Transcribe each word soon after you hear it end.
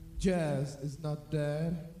Jazz is not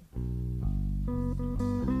dead.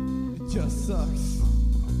 It just sucks.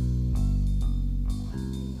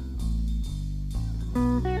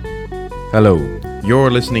 Hello,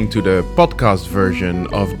 you're listening to the podcast version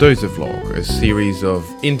of Deuzevlog, a series of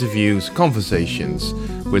interviews, conversations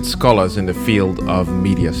with scholars in the field of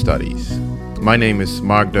media studies. My name is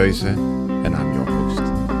Mark Deuze and I'm your host.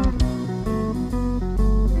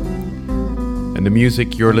 And the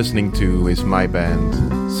music you're listening to is my band,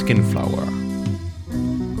 Skinflower.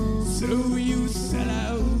 So you sell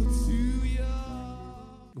out to your...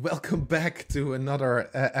 Welcome back to another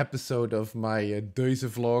episode of my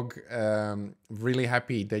Deuzevlog. Really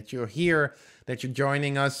happy that you're here, that you're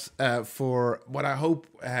joining us for what I hope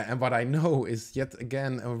and what I know is yet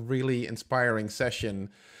again a really inspiring session.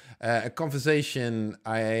 A conversation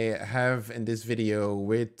I have in this video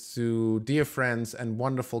with two dear friends and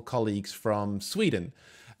wonderful colleagues from Sweden.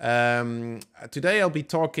 Today I'll be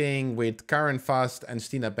talking with Karin Fast and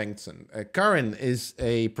Stina Bengtsson. Karin is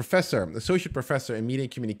a professor, associate professor in media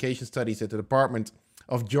and communication studies at the Department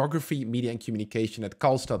of Geography, Media and Communication at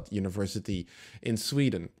Karlstad University in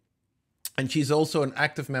Sweden. And she's also an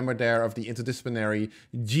active member there of the interdisciplinary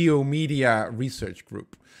GeoMedia Research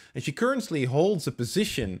Group. And she currently holds a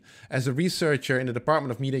position as a researcher in the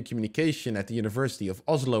Department of Media and Communication at the University of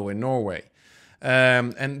Oslo in Norway.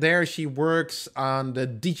 And there she works on the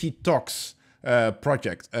Digitox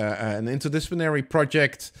project, an interdisciplinary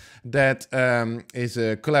project that is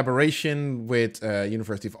a collaboration with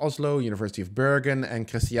University of Oslo, University of Bergen, and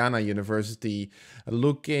Christiana University,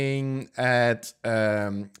 looking at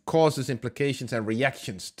causes, implications, and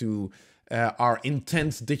reactions to our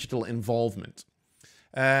intense digital involvement.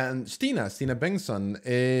 And Stina Bengtsson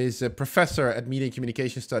is a professor at Media and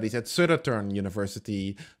Communication Studies at Södertörn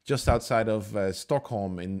University, just outside of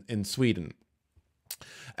Stockholm in Sweden.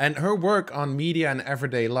 And her work on media and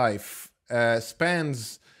everyday life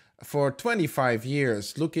spans for 25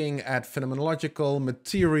 years, looking at phenomenological,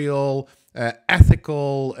 material,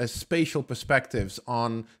 ethical, spatial perspectives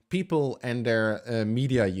on people and their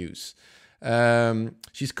media use.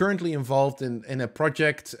 She's currently involved in a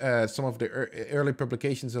project, some of the early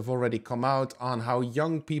publications have already come out, on how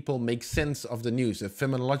young people make sense of the news, a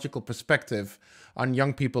phenomenological perspective on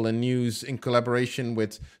young people and news in collaboration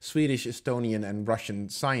with Swedish, Estonian and Russian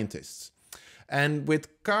scientists. And with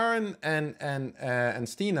Karin and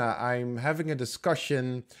Stina, I'm having a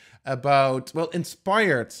discussion about, well,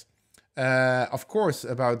 inspired of course,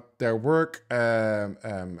 about their work,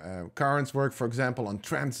 Karin's work, for example, on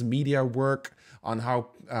transmedia work, on how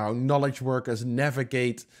knowledge workers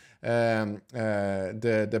navigate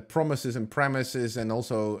the promises and premises and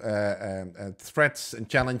also threats and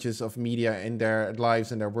challenges of media in their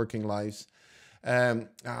lives and their working lives,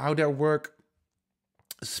 how their work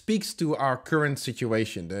speaks to our current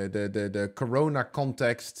situation, the corona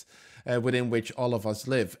context within which all of us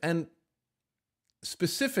live. And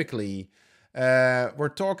specifically,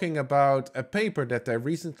 we're talking about a paper that they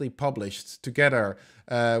recently published together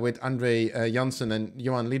with Andre Janssen and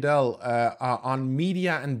Johan Lidell on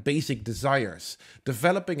media and basic desires,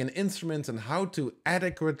 developing an instrument on how to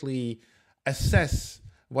adequately assess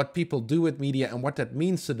what people do with media and what that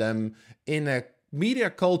means to them in a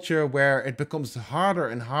media culture where it becomes harder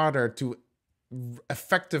and harder to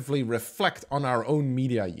effectively reflect on our own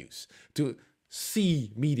media use, to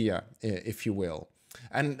see media, if you will.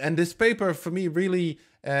 And this paper for me really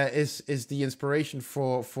is the inspiration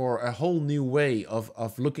for a whole new way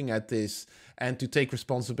of looking at this and to take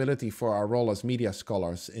responsibility for our role as media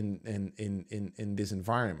scholars in this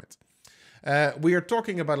environment. We are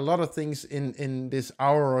talking about a lot of things in this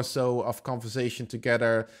hour or so of conversation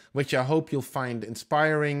together, which I hope you'll find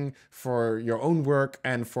inspiring for your own work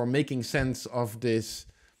and for making sense of this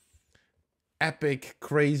epic,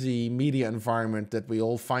 crazy media environment that we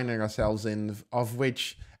all find ourselves in, of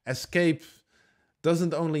which escape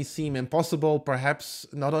doesn't only seem impossible, perhaps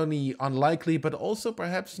not only unlikely, but also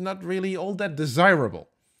perhaps not really all that desirable.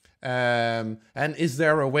 And is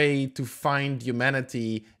there a way to find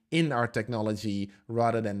humanity in our technology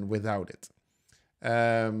rather than without it?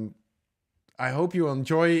 I hope you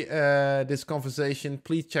enjoy this conversation.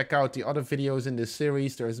 Please check out the other videos in this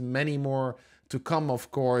series. There's many more to come,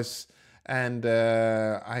 of course. And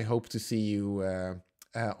I hope to see you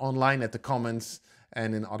online at the comments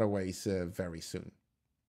and in other ways very soon.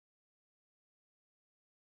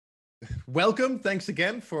 Welcome. Thanks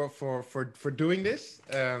again for doing this.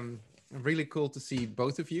 Really cool to see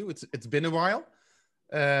both of you. It's been a while.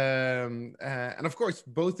 And of course,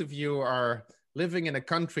 both of you are living in a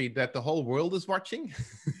country that the whole world is watching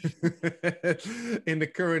in the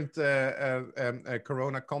current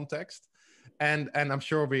corona context. and I'm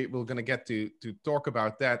sure we're going to get to talk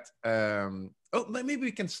about that. Maybe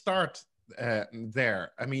we can start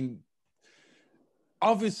there. I mean,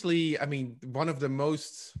 obviously, I mean, one of the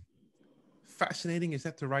most fascinating, is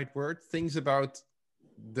that the right word, things about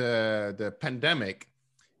the pandemic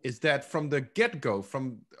is that from the get-go,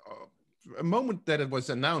 from a moment that it was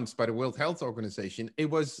announced by the World Health Organization, it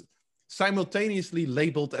was simultaneously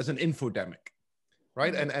labeled as an infodemic,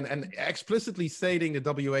 right? And explicitly stating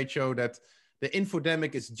the WHO that the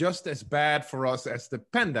infodemic is just as bad for us as the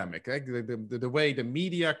pandemic. Right? The way the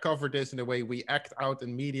media cover this and the way we act out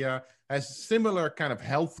in media has similar kind of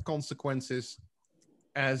health consequences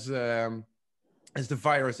as the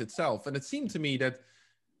virus itself. And it seemed to me that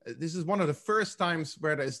this is one of the first times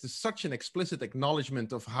where there is such an explicit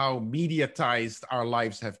acknowledgement of how mediatized our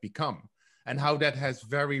lives have become and how that has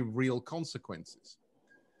very real consequences.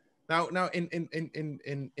 Now, in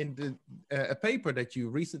a paper that you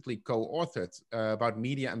recently co-authored about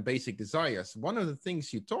media and basic desires, one of the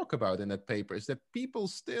things you talk about in that paper is that people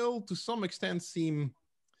still, to some extent, seem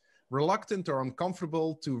reluctant or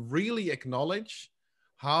uncomfortable to really acknowledge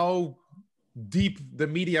how deep the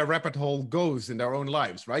media rabbit hole goes in their own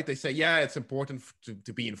lives, right? They say, yeah, it's important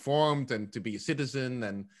to be informed and to be a citizen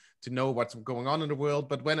and to know what's going on in the world.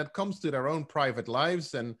 But when it comes to their own private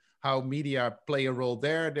lives and how media play a role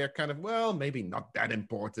there, they're kind of, well, maybe not that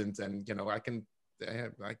important. And, you know, I can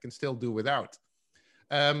still do without.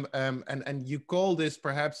 And you call this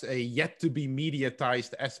perhaps a yet to be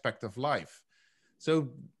mediatized aspect of life. So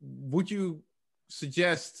would you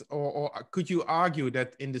suggest, or could you argue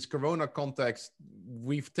that in this Corona context,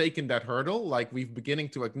 we've taken that hurdle, like we've beginning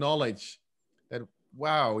to acknowledge that,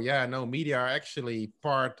 wow, yeah, no, media are actually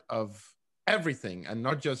part of everything and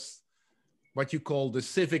not just what you call the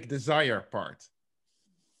civic desire part?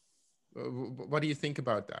 What do you think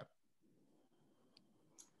about that?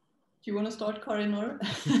 Do you want to start, Karin, or?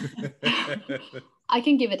 I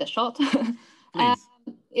can give it a shot. Please.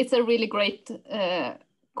 It's a really great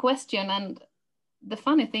question. And the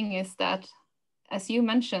funny thing is that, as you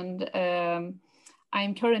mentioned,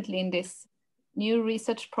 I'm currently in this new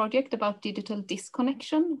research project about digital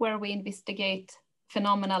disconnection, where we investigate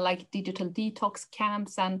phenomena like digital detox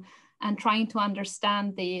camps and trying to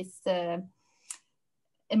understand this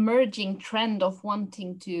emerging trend of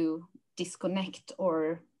wanting to disconnect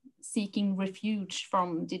or seeking refuge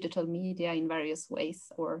from digital media in various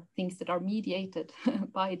ways, or things that are mediated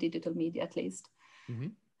by digital media at least. Mm-hmm.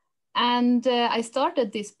 And I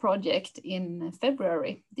started this project in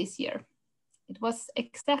February this year. It was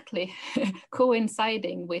exactly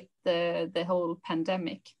coinciding with the whole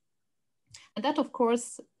pandemic. And that, of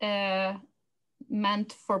course,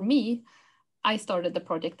 meant for me, I started the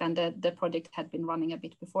project, and the project had been running a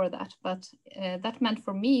bit before that, but that meant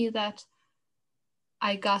for me that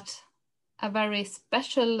I got a very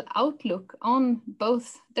special outlook on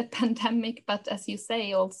both the pandemic, but as you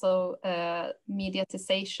say, also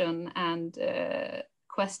mediatization and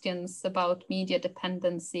questions about media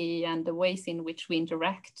dependency and the ways in which we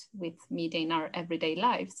interact with media in our everyday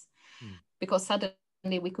lives. Because suddenly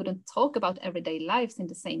we couldn't talk about everyday lives in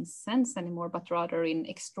the same sense anymore, but rather in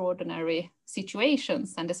extraordinary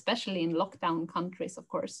situations, and especially in lockdown countries, of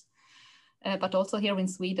course. But also here in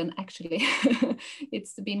Sweden, actually,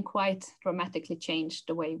 it's been quite dramatically changed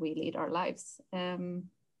the way we lead our lives. And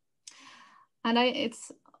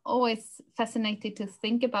it's always fascinating to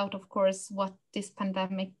think about, of course, what this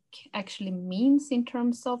pandemic actually means in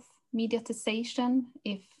terms of mediatization,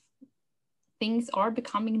 if things are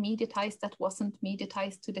becoming mediatized that wasn't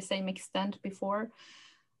mediatized to the same extent before.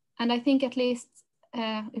 And I think at least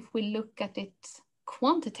if we look at it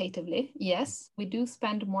quantitatively, yes, we do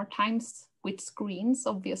spend more times with screens.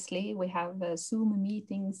 Obviously, we have Zoom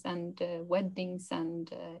meetings and weddings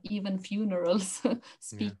and even funerals,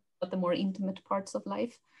 speak about the more intimate parts of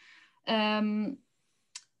life.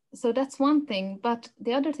 So that's one thing, but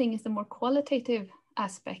the other thing is the more qualitative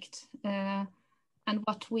aspect. And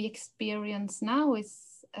what we experience now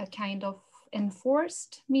is a kind of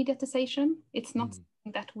enforced mediatization. It's not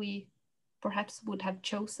something that we perhaps would have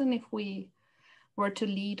chosen if we were to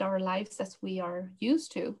lead our lives as we are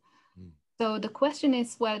used to. So the question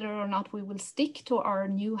is whether or not we will stick to our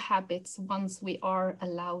new habits once we are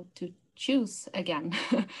allowed to choose again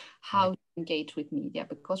how to engage with media,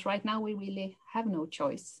 because right now we really have no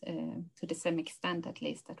choice to the same extent, at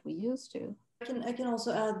least, that we used to. I can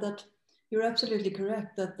also add that you're absolutely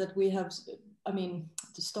correct that we have, I mean,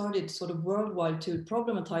 started sort of worldwide to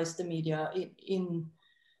problematize the media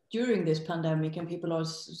during this pandemic, and people are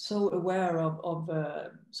so aware of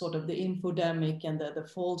sort of the infodemic and the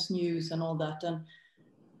false news and all that. And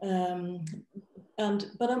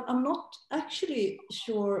But I'm not actually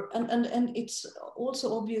sure, and it's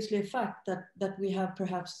also obviously a fact that we have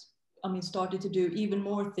perhaps, I mean, started to do even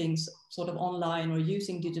more things sort of online or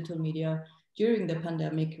using digital media during the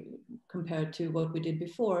pandemic compared to what we did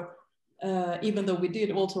before, even though we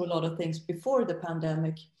did also a lot of things before the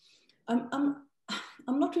pandemic. I'm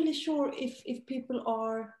not really sure if people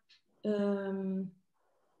are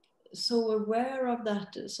so aware of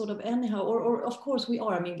that sort of anyhow, or of course we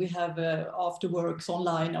are. I mean, we have after works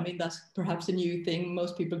online. I mean, that's perhaps a new thing.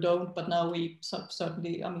 Most people don't, but now we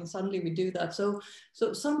certainly, I mean, suddenly we do that. So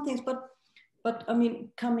some things, but I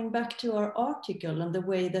mean, coming back to our article and the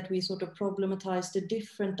way that we sort of problematize the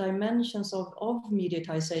different dimensions of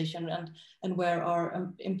mediatization and where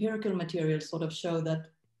our empirical materials sort of show that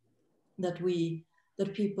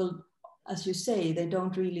people, as you say, they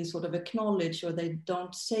don't really sort of acknowledge, or they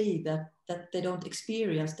don't say that they don't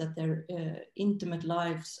experience that their intimate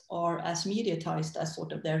lives are as mediatized as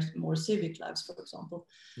sort of their more civic lives, for example.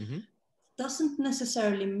 Mm-hmm. Doesn't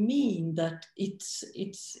necessarily mean that it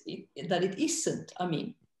isn't. I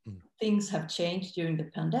mean, things have changed during the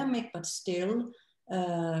pandemic, but still,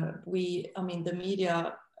 the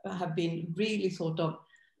media have been really sort of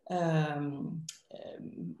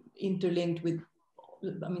interlinked with,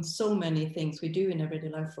 I mean, so many things we do in everyday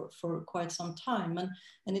life for quite some time.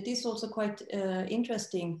 And it is also quite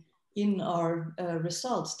interesting in our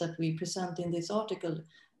results that we present in this article.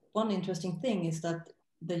 One interesting thing is that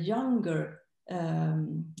the younger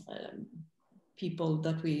people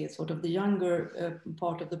that we sort of, the younger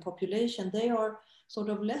part of the population, they are sort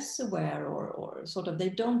of less aware, or sort of, they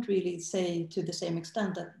don't really say to the same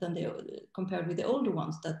extent than they, compared with the older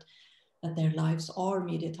ones, that their lives are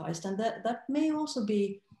mediatized. And that may also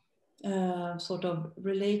be sort of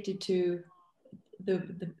related to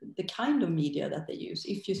the kind of media that they use.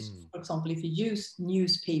 If you, for example, if you use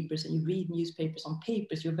newspapers and you read newspapers on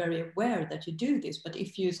papers, you're very aware that you do this. But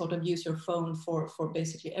if you sort of use your phone for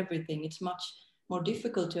basically everything, it's much more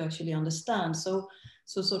difficult to actually understand. So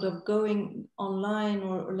sort of going online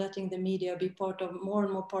or letting the media be part of more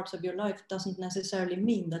and more parts of your life doesn't necessarily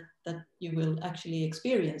mean that you will actually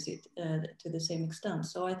experience it to the same extent.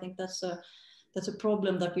 So I think that's a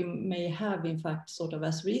problem that we may have, in fact, sort of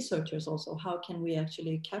as researchers also. How can we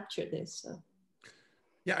actually capture this?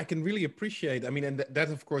 Yeah, I can really appreciate. I mean, and that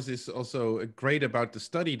of course is also great about the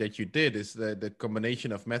study that you did, is the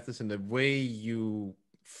combination of methods and the way you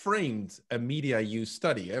framed a media use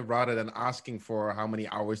study, rather than asking for how many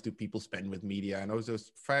hours do people spend with media and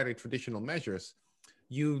those fairly traditional measures.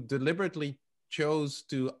 You deliberately chose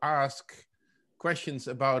to ask questions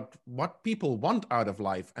about what people want out of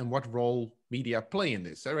life and what role media play in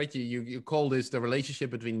this. Right? You call this the relationship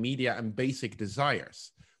between media and basic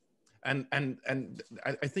desires. And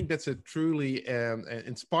I think that's a truly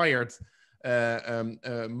inspired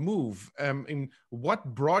move.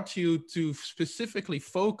 What brought you to specifically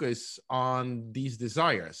focus on these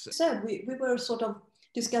desires? We were sort of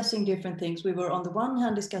discussing different things. We were on the one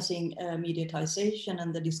hand discussing mediatization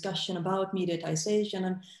and the discussion about mediatization,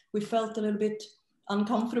 and we felt a little bit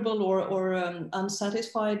uncomfortable or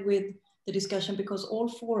unsatisfied with the discussion, because all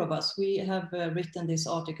four of us, we have written this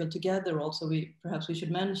article together. Also, perhaps we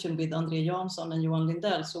should mention, with André Jansson and Johan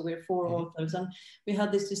Lindell. So we're four authors, and we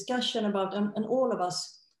had this discussion about, and all of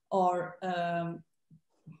us are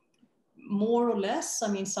more or less, I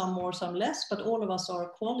mean, some more, some less, but all of us are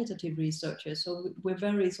qualitative researchers. So we're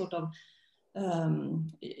very sort of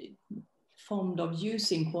fond of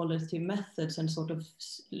using qualitative methods and sort of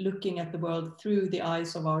looking at the world through the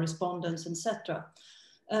eyes of our respondents, etc.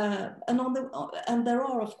 And there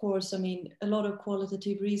are, of course, I mean, a lot of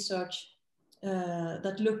qualitative research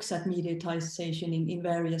that looks at mediatization in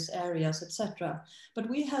various areas, etc. But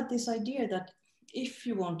we had this idea that if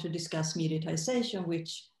you want to discuss mediatization,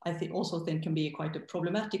 which I also think can be quite a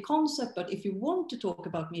problematic concept, but if you want to talk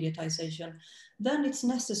about mediatization, then it's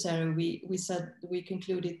necessary, we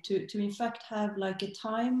concluded, to in fact have like a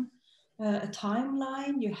timeline.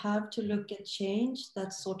 You have to look at change.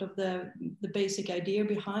 That's sort of the basic idea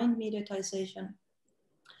behind mediatization.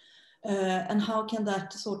 And how can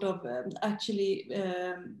that sort of actually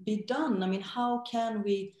be done? I mean, how can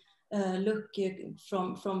we look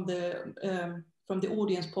from the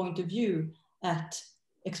audience point of view at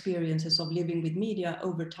experiences of living with media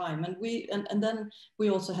over time? And then we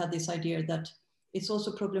also had this idea that it's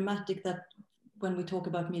also problematic that when we talk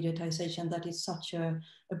about mediatization, that is such a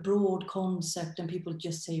broad concept and people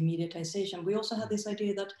just say mediatization. We also had this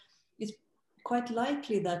idea that it's quite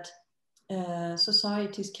likely that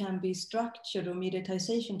societies can be structured, or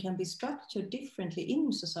mediatization can be structured differently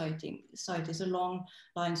in societies along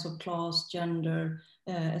lines of class, gender,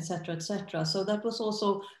 etc., etc. So that was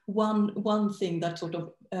also one thing that sort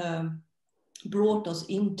of brought us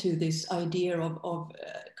into this idea of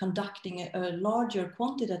conducting a larger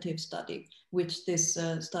quantitative study, which this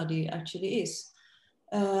study actually is.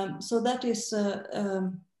 So that is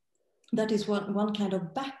one kind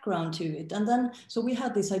of background to it. And then, so we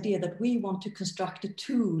had this idea that we want to construct a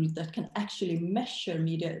tool that can actually measure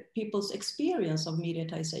people's experience of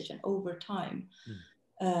mediatization over time.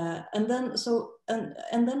 And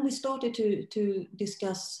then we started to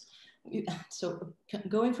discuss. So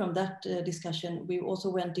going from that discussion, we also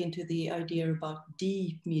went into the idea about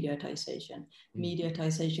deep mediatization.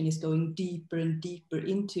 Mediatization is going deeper and deeper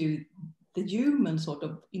into the human, sort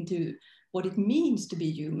of into what it means to be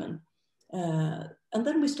human. And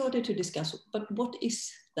then we started to discuss, but what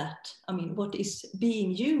is that? I mean, what is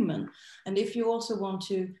being human? And if you also want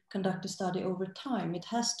to conduct a study over time, it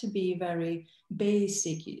has to be very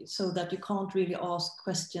basic, so that you can't really ask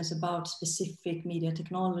questions about specific media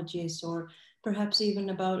technologies, or perhaps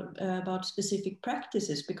even about specific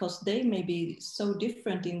practices, because they may be so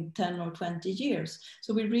different in 10 or 20 years.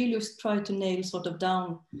 So we really try to nail sort of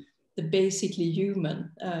down the basically human,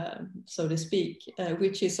 so to speak,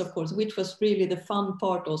 which was really the fun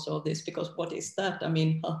part also of this, because what is that? I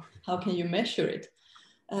mean, how can you measure it?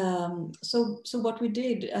 So what we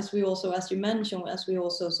did, as you mentioned, as we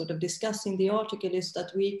also sort of discuss in the article, is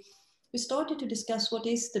that we started to discuss what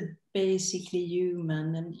is the basically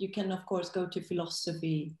human. And you can, of course, go to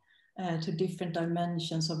philosophy, to different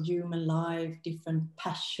dimensions of human life, different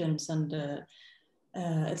passions, and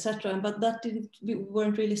etc. But we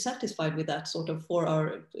weren't really satisfied with that sort of for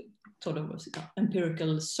our sort of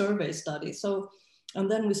empirical survey study. And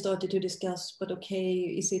then we started to discuss, but okay,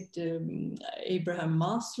 is it Abraham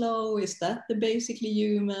Maslow? Is that the basically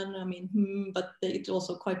human? I mean, but it's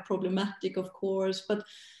also quite problematic, of course. But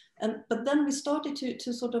then we started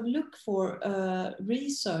to sort of look for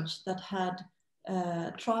research that had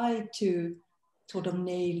tried to sort of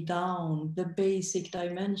nail down the basic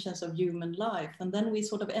dimensions of human life. And then we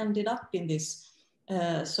sort of ended up in this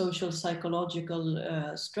social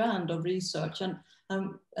psychological strand of research.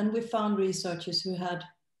 And we found researchers who had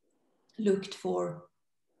looked for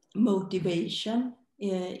motivation,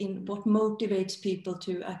 in what motivates people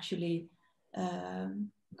to actually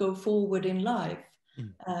go forward in life.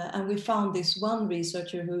 And we found this one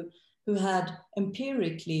researcher who had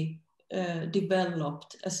empirically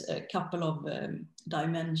developed a couple of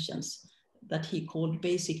dimensions that he called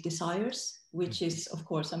basic desires, which is, of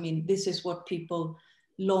course, I mean, this is what people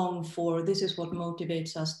long for. This is what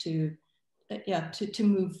motivates us to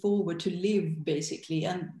move forward, to live, basically.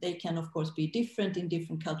 And they can, of course, be different in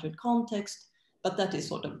different cultural contexts, but that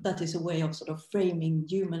is a way of sort of framing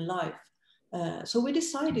human life. So we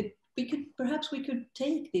decided we could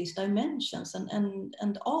take these dimensions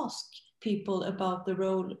and ask people about the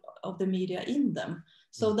role of the media in them.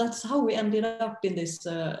 So that's how we ended up in this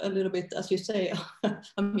a little bit, as you say,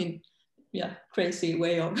 I mean, crazy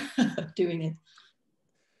way of doing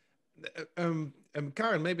it.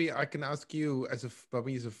 Karen, maybe I can ask you as a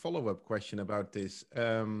follow-up question about this.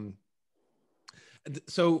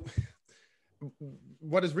 So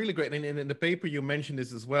what is really great, and in the paper you mentioned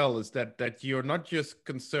this as well, is that you're not just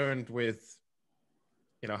concerned with,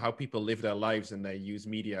 you know, how people live their lives and they use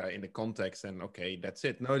media in the context and okay, that's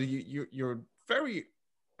it. No, you're very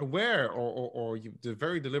aware, or you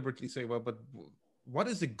very deliberately say, well, but what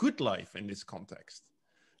is a good life in this context,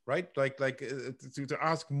 right? To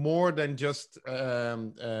ask more than just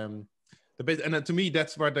the bit. And to me,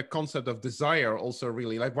 that's where the concept of desire also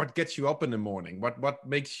really, like, what gets you up in the morning, what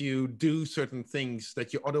makes you do certain things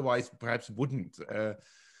that you otherwise perhaps wouldn't.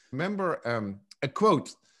 Remember a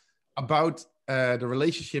quote about the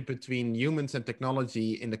relationship between humans and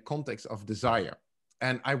technology in the context of desire.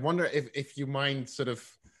 And I wonder if you mind sort of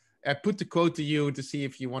put the quote to you to see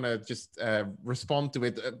if you want to just respond to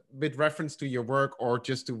it with reference to your work, or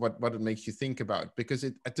just to what it makes you think about. Because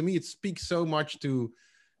to me, it speaks so much to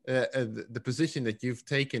the position that you've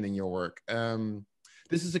taken in your work.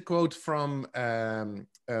 This is a quote from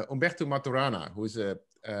Humberto Maturana, who is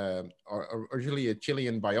originally a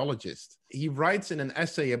Chilean biologist. He writes in an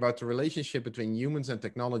essay about the relationship between humans and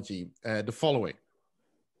technology the following.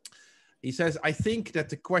 He says, "I think that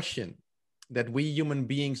the question that we human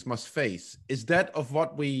beings must face is that of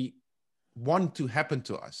what we want to happen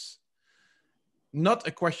to us, not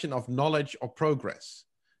a question of knowledge or progress.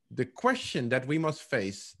 The question that we must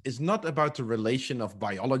face is not about the relation of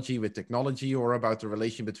biology with technology or about the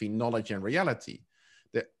relation between knowledge and reality.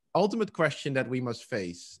 The ultimate question that we must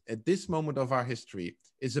face at this moment of our history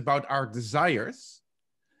is about our desires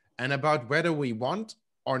and about whether we want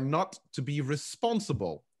or not to be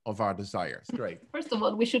responsible of our desires. Great. First of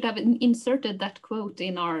all, we should have inserted that quote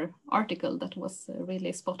in our article. That was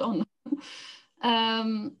really spot on.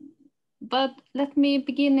 But let me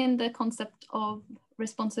begin in the concept of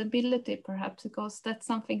responsibility, perhaps, because that's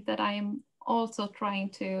something that I am also trying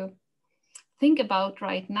to think about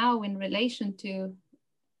right now in relation to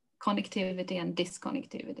connectivity and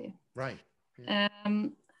disconnectivity. Right.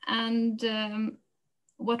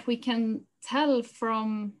 What we can tell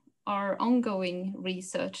from our ongoing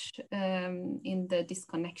research in the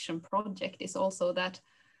Disconnection project is also that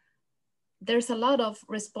there's a lot of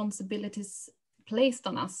responsibilities placed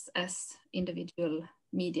on us as individual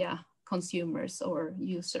media consumers or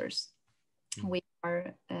users. We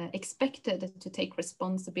are expected to take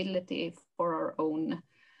responsibility for our own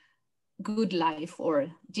good life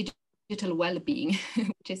or digital well-being,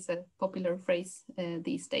 which is a popular phrase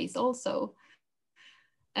these days also.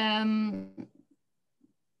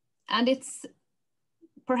 And it's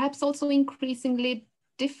perhaps also increasingly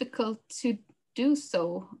difficult to do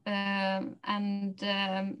so.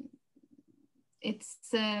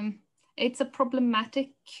 It's a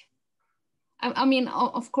problematic, I mean,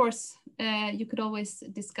 of course, you could always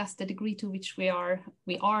discuss the degree to which we are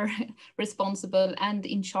responsible and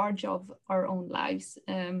in charge of our own lives.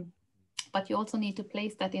 But you also need to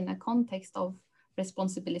place that in a context of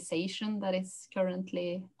responsibilization that is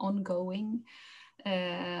currently ongoing.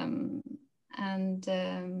 Yeah,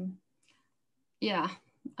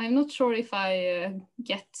 I'm not sure if I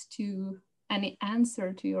get to any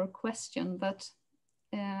answer to your question, but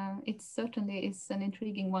it certainly is an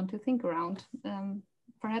intriguing one to think around.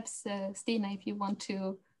 Perhaps Stina, if you want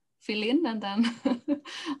to fill in, and then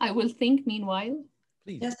I will think meanwhile.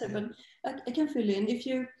 Please. Yes, but I can fill in.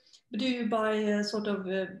 Do you by sort of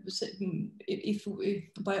if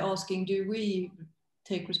by asking, do we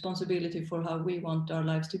take responsibility for how we want our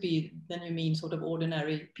lives to be? Then you mean sort of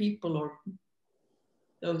ordinary people, or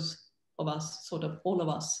those of us, sort of all of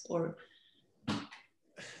us, or?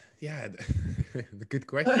 Yeah, the good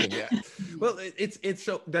question. Yeah, well, it's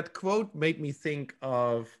so that quote made me think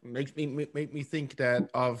of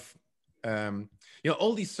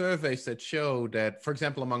all these surveys that show that, for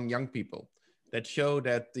example, among young people, that show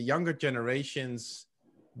that the younger generations,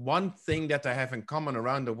 one thing that they have in common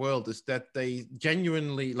around the world is that they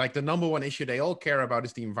genuinely, like, the number one issue they all care about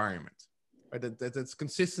is the environment. Right? That's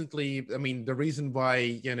consistently, I mean, the reason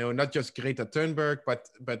why, not just Greta Thunberg, but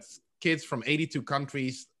kids from 82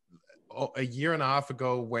 countries a year and a half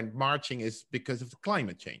ago went marching is because of the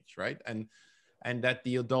climate change, right? And that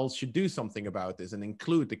the adults should do something about this and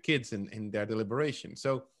include the kids in their deliberation.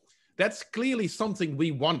 So that's clearly something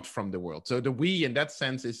we want from the world. So the we in that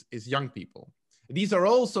sense is young people. These are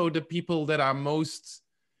also the people that are most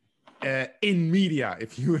in media,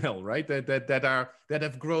 if you will, right? That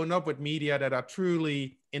have grown up with media, that are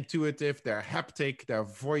truly intuitive, they're haptic, they're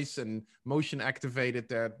voice and motion activated,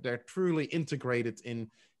 they're truly integrated in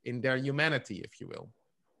their humanity, if you will.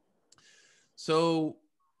 So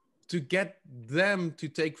to get them to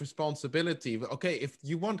take responsibility, okay, if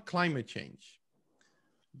you want climate change,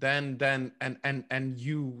 then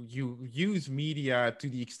you use media to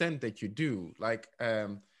the extent that you do, like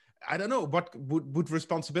I don't know, what would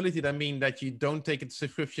responsibility then mean? That you don't take a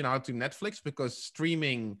subscription out to Netflix because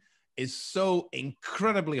streaming is so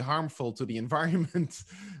incredibly harmful to the environment.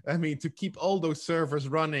 I mean, to keep all those servers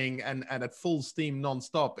running and at full steam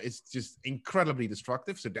nonstop is just incredibly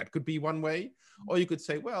destructive. So that could be one way. Or you could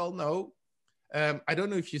say, well, no, I don't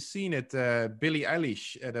know if you've seen it. Billie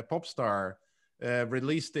Eilish, the pop star,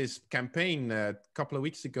 released this campaign a couple of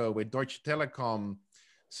weeks ago with Deutsche Telekom,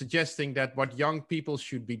 suggesting that what young people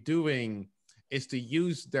should be doing is to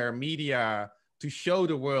use their media to show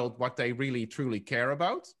the world what they really truly care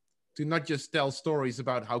about, to not just tell stories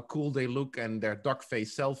about how cool they look and their duck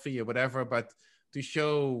face selfie or whatever, but to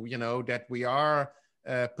show, that we are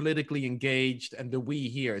politically engaged, and the we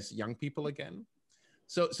here is young people again.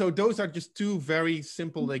 So those are just two very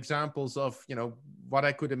simple examples of, what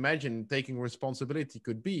I could imagine taking responsibility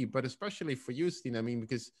could be, but especially for you, Stina, I mean,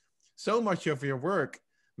 because so much of your work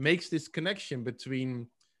makes this connection between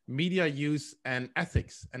media use and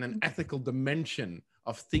ethics, and an ethical dimension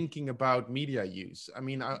of thinking about media use. I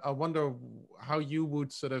mean, I wonder how you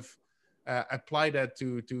would sort of apply that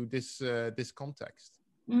to this context.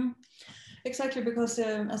 Exactly, because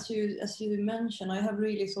as you mentioned, I have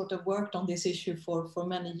really sort of worked on this issue for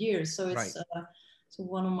many years. So it's right. So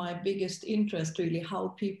one of my biggest interests, really, how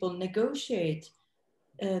people negotiate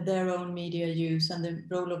their own media use and the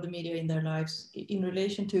role of the media in their lives in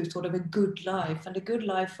relation to sort of a good life. And a good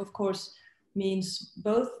life, of course, means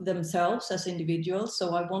both themselves as individuals.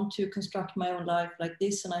 So I want to construct my own life like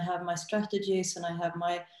this, and I have my strategies, and I have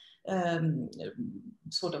my I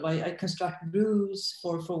construct rules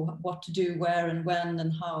for what to do, where and when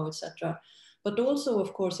and how, etc. But also,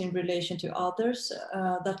 of course, in relation to others,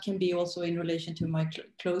 that can be also in relation to my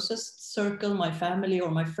closest circle, my family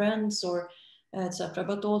or my friends, or etc.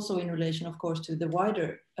 But also in relation, of course, to the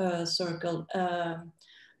wider circle,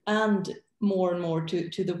 and more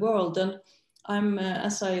to the world. And I'm,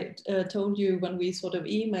 as I told you when we sort of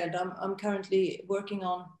emailed, I'm currently working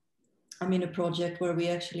on, I'm in a project where we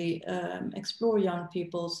actually explore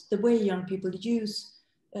the way young people use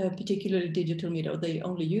particularly digital media, or they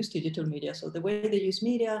only use digital media. So the way they use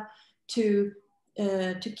media to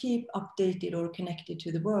keep updated or connected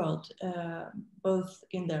to the world, both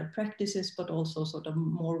in their practices, but also sort of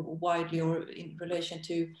more widely, or in relation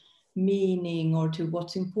to meaning or to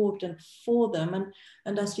what's important for them.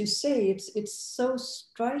 And as you say, it's so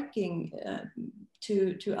striking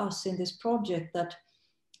to us in this project that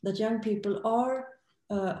young people are,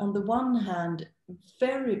 on the one hand,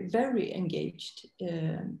 very, very engaged,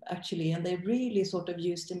 actually, and they really sort of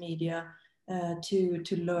use the media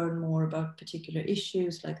to learn more about particular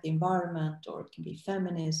issues like the environment, or it can be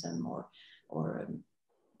feminism or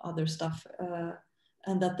other stuff,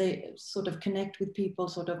 and that they sort of connect with people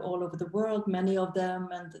sort of all over the world, many of them.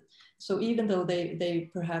 And so even though they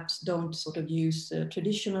perhaps don't sort of use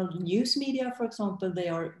traditional news media, for example, they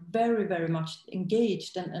are very, very much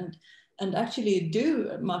engaged and actually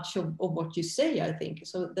do much of what you say, I think.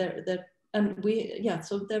 So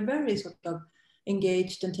so they're very sort of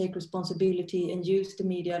engaged and take responsibility and use the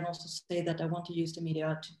media, and also say that I want to use the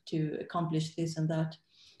media to accomplish this and that.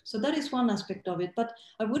 So that is one aspect of it. But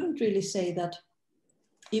I wouldn't really say that,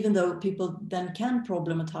 even though people then can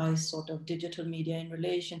problematize sort of digital media in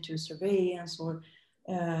relation to surveillance or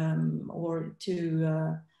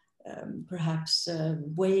to perhaps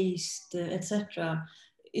waste, etc.,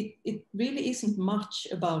 it really isn't much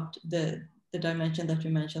about the dimension that you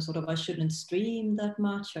mentioned, sort of I shouldn't stream that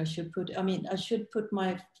much. I should put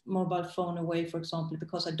my mobile phone away, for example,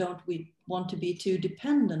 because I don't want to be too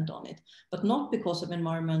dependent on it, but not because of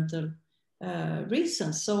environmental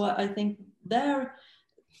reasons. So I think there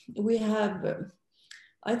we have,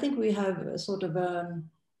 sort of a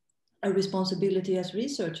responsibility as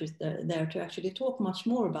researchers there to actually talk much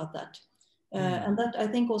more about that. And that, I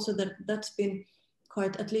think also that's been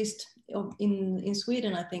quite, at least in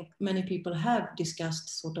Sweden, I think many people have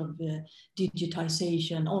discussed sort of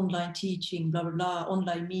digitization, online teaching, blah, blah, blah,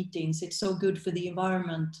 online meetings. It's so good for the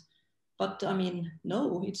environment. But I mean,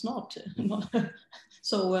 no, it's not.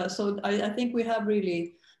 So I think we have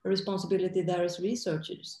really a responsibility there as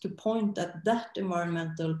researchers to point at that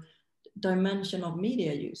environmental dimension of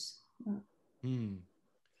media use. If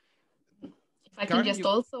I can just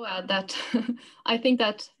also add that I think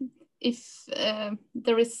that if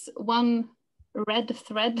there is one red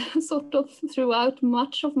thread sort of throughout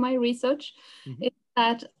much of my research, is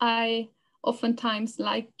that I oftentimes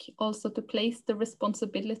like also to place the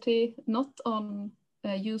responsibility not on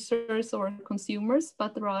users or consumers,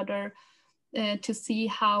 but rather to see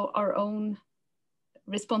how our own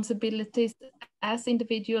responsibilities as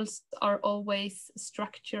individuals are always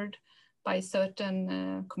structured by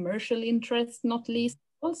certain commercial interests, not least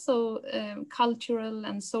also cultural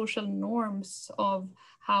and social norms of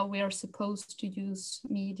how we are supposed to use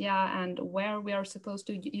media and where we are supposed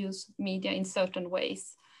to use media in certain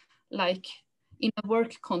ways. Like in a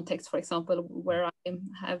work context, for example, where I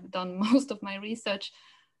have done most of my research,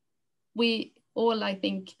 we all, I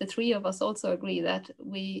think the three of us also agree that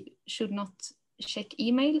we should not check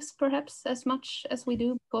emails perhaps as much as we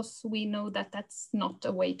do, because we know that that's not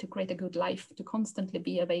a way to create a good life, to constantly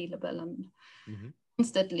be available and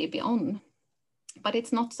constantly be on. But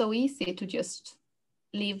it's not so easy to just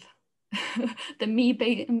leave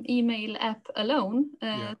the email app alone.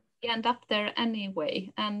 We end up there anyway.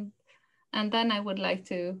 And then I would like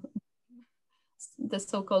to, the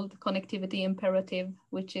so-called connectivity imperative,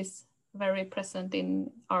 which is very present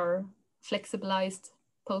in our flexibilized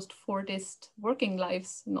post-Fordist working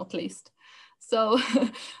lives, not least. So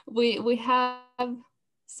we have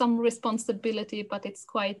some responsibility, but it's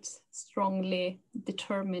quite strongly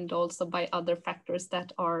determined also by other factors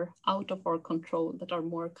that are out of our control, that are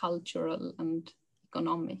more cultural and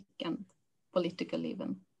economic and political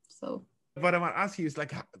even. So what I want to ask you is,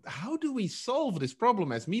 like, how do we solve this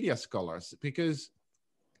problem as media scholars? Because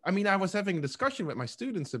I mean, I was having a discussion with my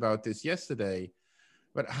students about this yesterday,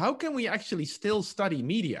 but how can we actually still study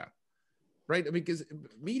media, right? Because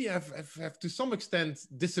media have to some extent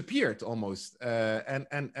disappeared almost.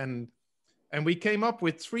 And And we came up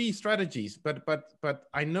with 3 strategies, but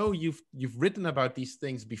I know you've written about these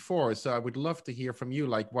things before, so I would love to hear from you.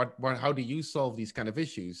 Like, how do you solve these kind of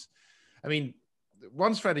issues? I mean,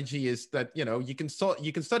 one strategy is that you can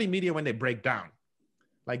study media when they break down.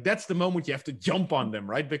 Like, that's the moment you have to jump on them,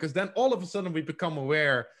 right? Because then all of a sudden we become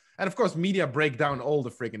aware. And of course, media break down all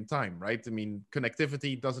the friggin' time, right? I mean,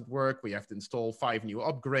 connectivity doesn't work. We have to install 5 new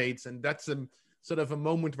upgrades, and that's sort of a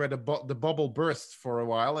moment where the bubble bursts for a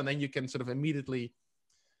while, and then you can sort of immediately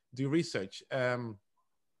do research. And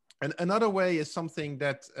another way is something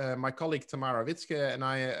that my colleague Tamara Witzke and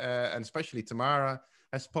I, and especially Tamara,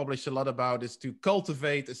 has published a lot about, is to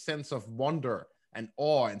cultivate a sense of wonder and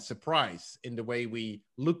awe and surprise in the way we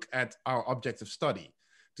look at our objects of study.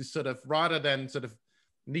 To sort of, rather than sort of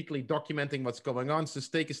neatly documenting what's going on,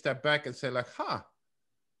 just take a step back and say like,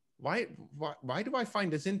 why do I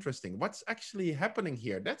find this interesting? What's actually happening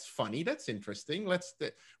here? That's funny. That's interesting.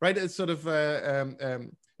 Right. It's sort of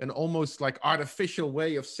an almost like artificial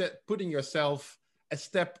way of putting yourself a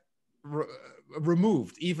step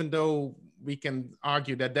removed, even though we can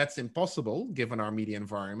argue that that's impossible given our media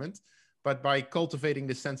environment. But by cultivating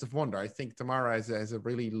this sense of wonder, I think Tamara has a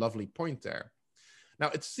really lovely point there. Now,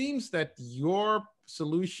 it seems that your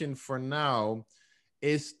solution for now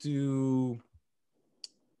is to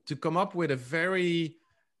come up with a very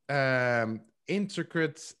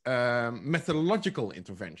intricate methodological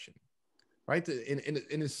intervention, right?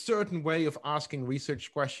 In a certain way of asking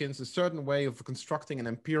research questions, a certain way of constructing an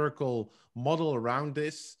empirical model around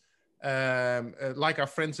this, like our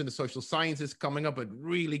friends in the social sciences, coming up with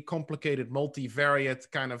really complicated, multivariate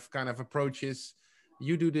kind of approaches.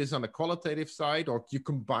 You do this on the qualitative side, or you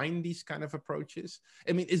combine these kind of approaches.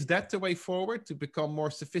 I mean, is that the way forward, to become more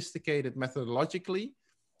sophisticated methodologically?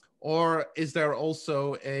 Or is there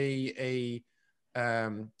also a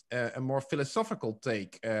more philosophical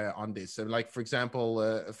take on this? So like, for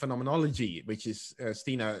example, phenomenology, which is,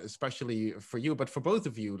 Stina, especially for you, but for both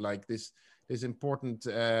of you, like this important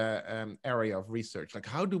area of research. Like,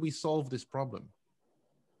 how do we solve this problem?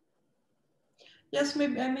 Yes,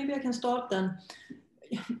 maybe I can start then.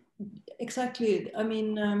 Exactly. I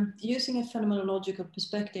mean, using a phenomenological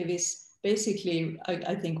perspective is basically,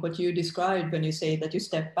 I think, what you described when you say that you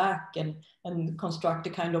step back and construct a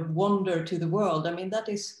kind of wonder to the world. I mean, that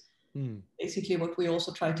is basically what we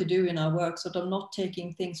also try to do in our work, sort of not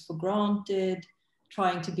taking things for granted,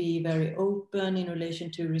 trying to be very open in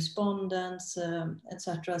relation to respondents,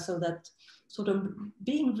 etc. So that sort of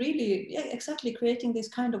being really, exactly, creating this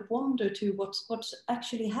kind of wonder to what's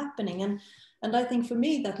actually happening. And I think for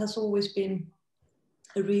me, that has always been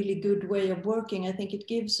a really good way of working. I think it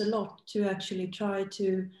gives a lot to actually try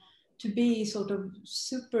to be sort of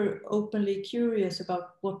super openly curious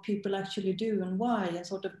about what people actually do and why, and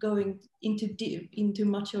sort of going into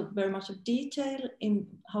very much of detail in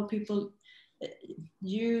how people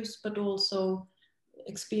use, but also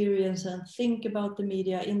experience and think about the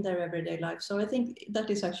media in their everyday life. So I think that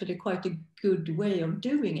is actually quite a good way of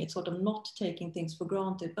doing it, sort of not taking things for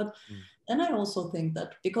granted. But then I also think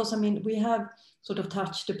that, because I mean, we have sort of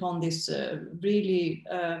touched upon this really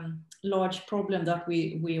large problem that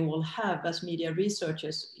we all have as media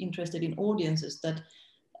researchers interested in audiences, that,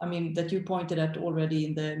 I mean, that you pointed at already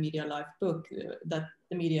in the Media Life book, that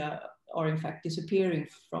the media are in fact disappearing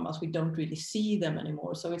from us. We don't really see them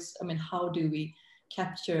anymore. So it's, I mean, how do we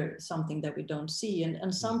capture something that we don't see?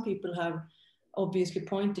 And some people have obviously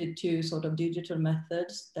pointed to sort of digital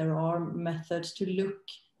methods. There are methods to look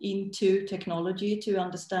into technology to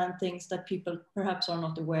understand things that people perhaps are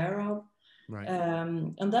not aware of. Right.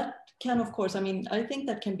 And that can, of course, I mean, I think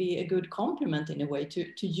that can be a good complement in a way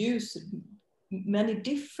to use many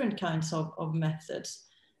different kinds of methods,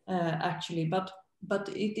 actually. But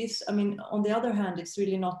it is, I mean, on the other hand, it's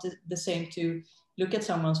really not the same to look at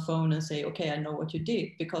someone's phone and say, okay, I know what you did,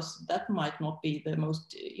 because that might not be the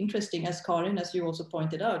most interesting. As Karin, as you also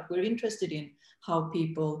pointed out, we're interested in how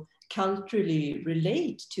people culturally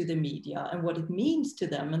relate to the media and what it means to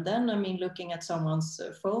them. And then, I mean, looking at someone's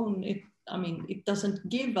phone, it doesn't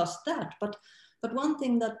give us that. But one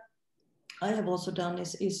thing that I have also done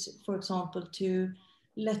is, for example, to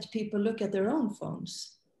let people look at their own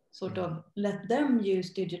phones, sort of let them use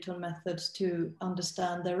digital methods to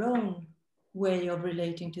understand their own way of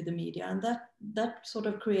relating to the media. And that sort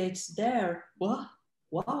of creates their,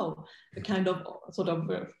 wow, the kind of sort of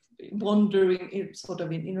wondering sort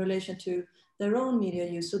of in relation to their own media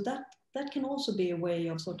use. So that can also be a way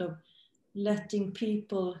of sort of letting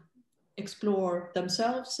people explore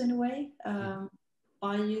themselves in a way,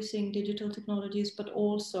 by using digital technologies, but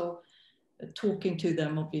also talking to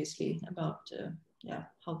them, obviously, about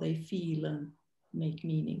how they feel and make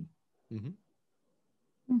meaning.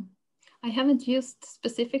 Mm-hmm. I haven't used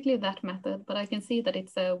specifically that method, but I can see that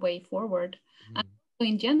it's a way forward. And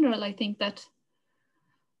in general, I think that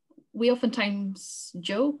we oftentimes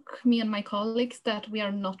joke, me and my colleagues, that we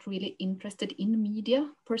are not really interested in media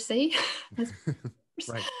per se.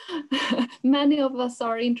 Right. Many of us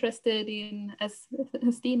are interested in, as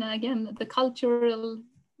Stina again, the cultural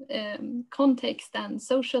context and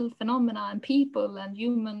social phenomena and people and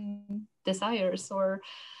human desires, or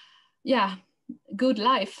good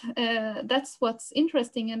life. That's what's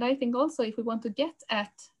interesting. And I think also if we want to get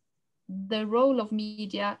at the role of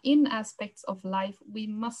media in aspects of life, we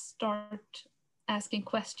must start asking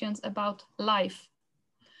questions about life.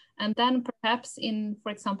 And then perhaps in,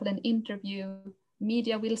 for example, an interview,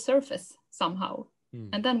 media will surface somehow.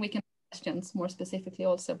 And then we can ask questions more specifically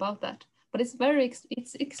also about that. But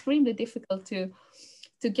it's extremely difficult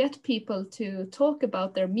to get people to talk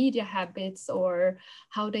about their media habits or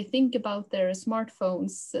how they think about their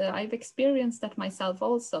smartphones. I've experienced that myself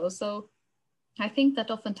also. So I think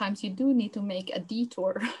that oftentimes you do need to make a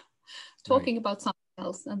detour talking about something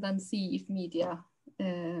else and then see if media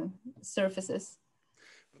surfaces.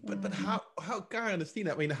 But how Karen and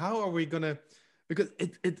Stina, I mean, how are we gonna, because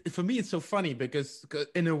it for me it's so funny because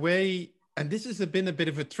in a way, and this has been a bit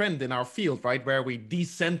of a trend in our field, right, where we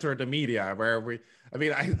decenter the media,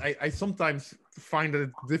 I sometimes find it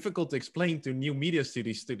difficult to explain to new media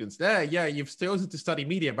studies students, yeah, you've chosen to study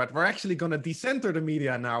media, but we're actually going to decenter the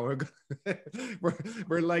media now.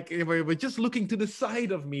 We're just looking to the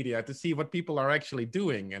side of media to see what people are actually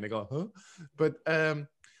doing, and they go, huh?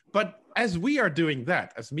 But as we are doing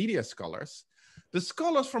that as media scholars, the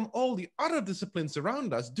scholars from all the other disciplines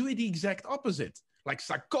around us do the exact opposite. Like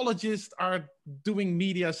psychologists are doing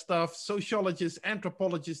media stuff, sociologists,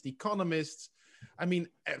 anthropologists, economists. I mean,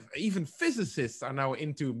 even physicists are now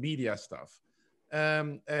into media stuff.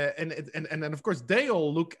 And of course, they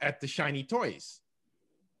all look at the shiny toys.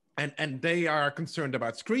 And they are concerned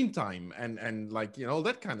about screen time and like, you know, all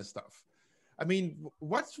that kind of stuff. I mean,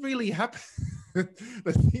 what's really happening?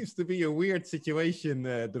 There seems to be a weird situation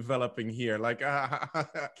developing here. Like,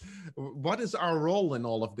 what is our role in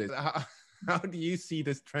all of this? How do you see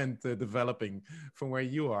this trend developing from where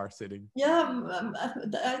you are sitting? Yeah,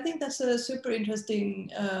 I think that's a super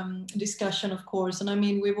interesting discussion, of course. And I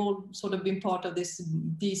mean, we've all sort of been part of this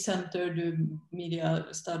decentered media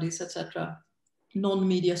studies, etc.,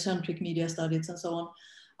 non-media centric media studies, and so on.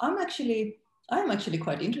 I'm actually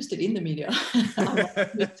quite interested in the media.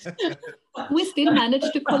 We still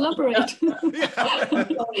managed to collaborate.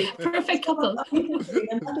 Perfect couple.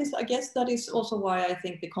 And that is, I guess that is also why I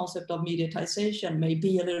think the concept of mediatization may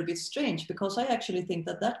be a little bit strange, because I actually think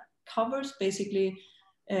that covers basically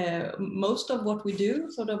most of what we do,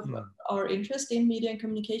 sort of our interest in media and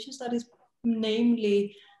communication studies,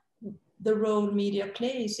 namely the role media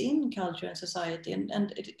plays in culture and society.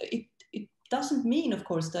 And it doesn't mean, of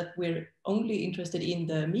course, that we're only interested in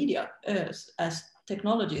the media as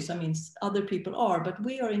technologies. I mean, other people are, but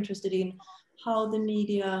we are interested in how the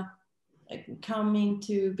media coming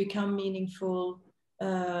to become meaningful,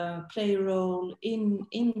 play a role in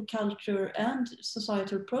culture and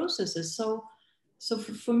societal processes. So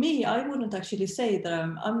for me, I wouldn't actually say that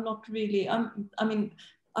I'm not really,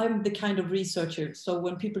 I'm the kind of researcher. So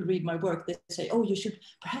when people read my work, they say, oh,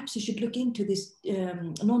 perhaps you should look into this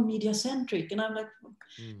non-media centric. And I'm like,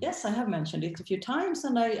 yes, I have mentioned it a few times,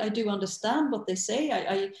 and I do understand what they say.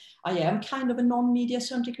 I am kind of a non-media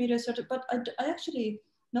centric media researcher, but I actually,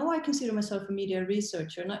 no, I consider myself a media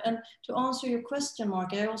researcher. And to answer your question,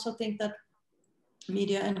 Mark, I also think that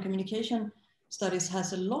media and communication studies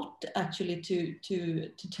has a lot actually to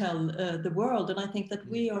tell the world, and I think that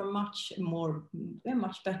we are much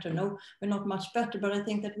better. No, we're not much better, but I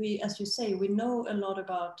think that we, as you say, we know a lot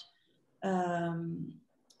about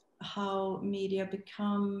how media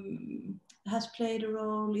has played a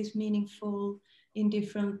role, is meaningful in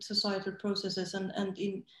different societal processes, and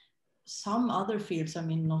in some other fields. I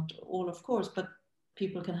mean, not all, of course, but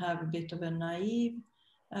people can have a bit of a naive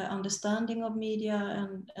understanding of media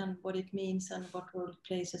and what it means and what role it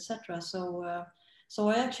plays, etc. So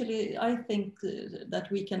I think that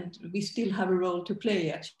we still have a role to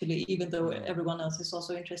play, actually, even though everyone else is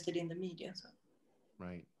also interested in the media. So.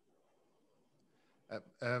 Right.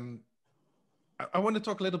 I want to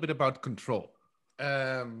talk a little bit about control,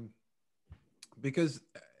 because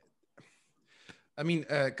I mean,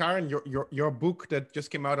 Karen, your book that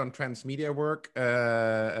just came out on transmedia work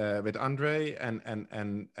with Andre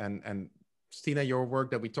and Stina, your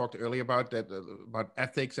work that we talked earlier about about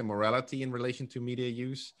ethics and morality in relation to media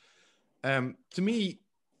use, to me,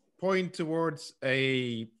 point towards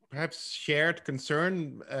a perhaps shared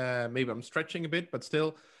concern, maybe I'm stretching a bit, but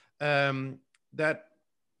still, that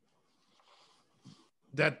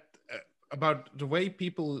about the way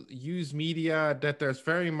people use media, that there's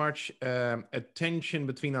very much a tension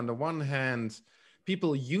between, on the one hand,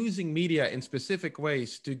 people using media in specific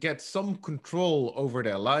ways to get some control over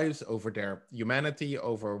their lives, over their humanity,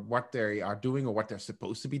 over what they are doing or what they're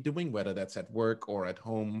supposed to be doing, whether that's at work or at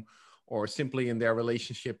home or simply in their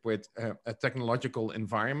relationship with a technological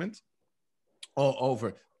environment, or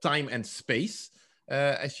over time and space.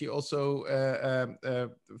 As you also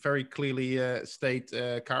very clearly state,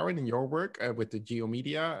 Karen, in your work with the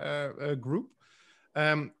GeoMedia group.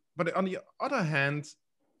 But on the other hand,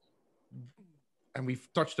 and we've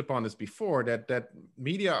touched upon this before, that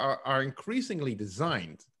media are increasingly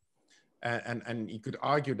designed. And you could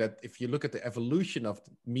argue that if you look at the evolution of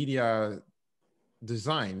media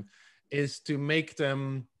design, is to make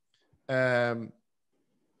them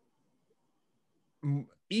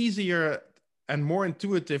easier and more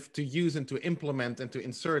intuitive to use and to implement and to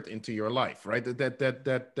insert into your life, right?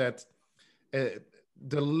 The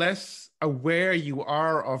less aware you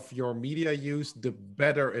are of your media use, the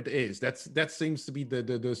better it is. That seems to be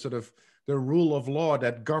the sort of the rule of law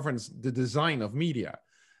that governs the design of media.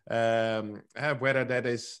 Whether that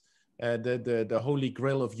is the holy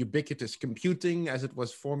grail of ubiquitous computing, as it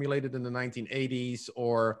was formulated in the 1980s,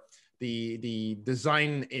 or the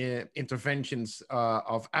design interventions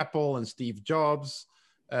of Apple and Steve Jobs,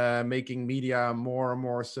 making media more and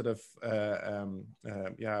more sort of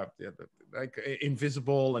like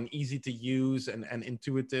invisible and easy to use and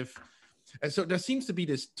intuitive. And so there seems to be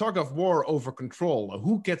this tug of war over control.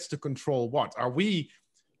 Who gets to control what? Are we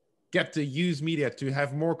get to use media to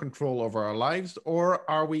have more control over our lives, or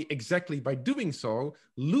are we, exactly by doing so,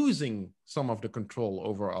 losing some of the control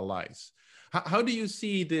over our lives? How do you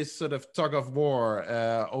see this sort of tug of war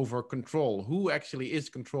over control? Who actually is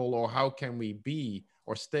control, or how can we be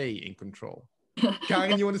or stay in control?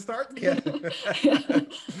 Karen, you want to start? Yeah.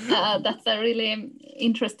 That's a really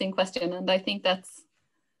interesting question. And I think that's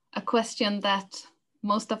a question that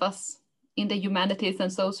most of us in the humanities and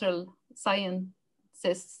social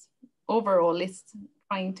sciences overall is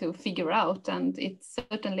trying to figure out. And it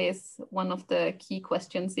certainly is one of the key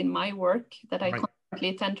questions in my work that I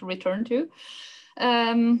constantly tend to return to.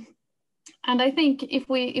 And I think if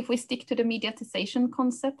we stick to the mediatization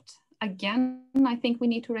concept, again, I think we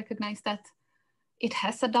need to recognize that it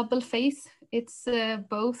has a double face. It's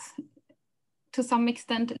both, to some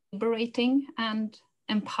extent, liberating and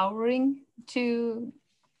empowering to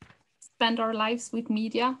spend our lives with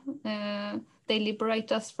media. They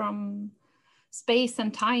liberate us from space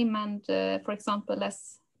and time. And for example,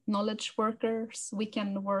 as knowledge workers, we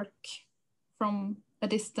can work from a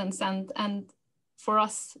distance. And for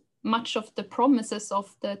us, much of the promises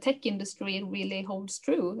of the tech industry really holds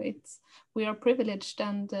true. We are privileged,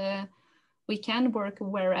 and we can work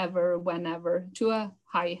wherever, whenever, to a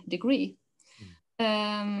high degree.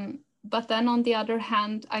 But then on the other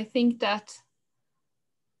hand, I think that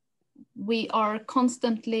we are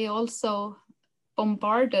constantly also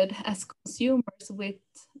bombarded as consumers with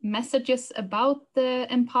messages about the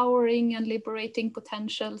empowering and liberating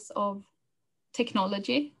potentials of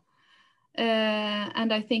technology.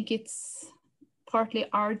 And I think it's partly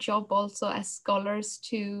our job also as scholars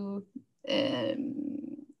to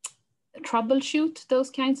troubleshoot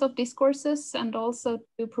those kinds of discourses, and also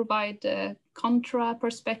to provide contra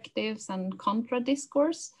perspectives and contra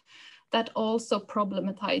discourse that also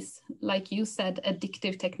problematize, like you said,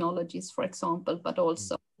 addictive technologies, for example, but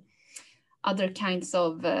also other kinds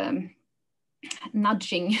of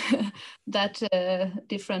nudging that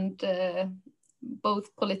different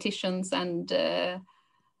both politicians and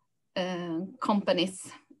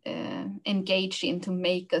companies engage in to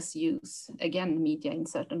make us use, again, media in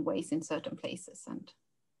certain ways, in certain places, and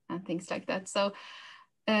things like that. So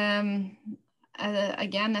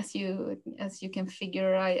again, as you can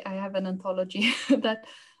figure, I have an anthology that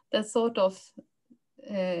sort of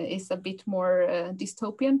is a bit more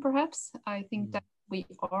dystopian, perhaps. I think that we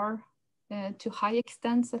are, to high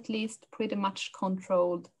extents at least, pretty much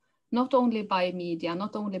controlled, not only by media,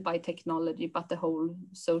 not only by technology, but the whole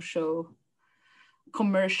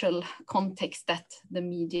socio-commercial context that the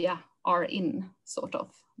media are in, sort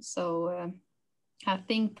of. So I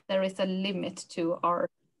think there is a limit to our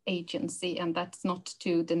agency, and that's not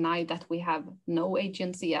to deny that we have no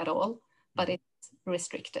agency at all, but it's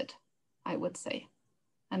restricted, I would say.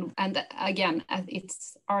 And again,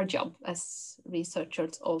 it's our job as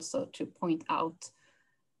researchers also to point out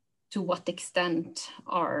to what extent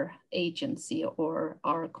our agency or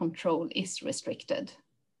our control is restricted.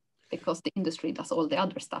 because the industry does all the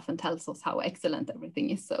other stuff and tells us how excellent everything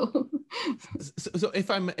is. So, so if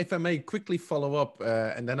I may quickly follow up,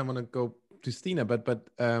 and then I'm going to go to Stina.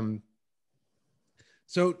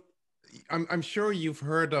 So I'm sure you've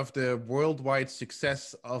heard of the worldwide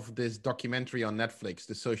success of this documentary on Netflix,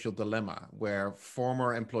 The Social Dilemma, where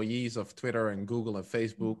former employees of Twitter and Google and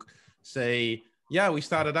Facebook say, yeah, we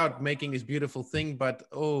started out making this beautiful thing, but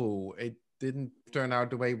it didn't turn out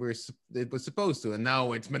the way it was supposed to. And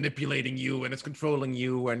now it's manipulating you and it's controlling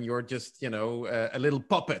you, and you're just, a little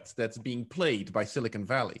puppet that's being played by Silicon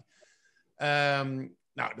Valley.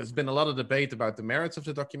 Now, there's been a lot of debate about the merits of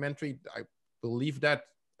the documentary. I believe that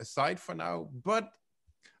aside for now, but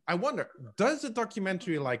I wonder, does a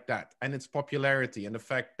documentary like that and its popularity and the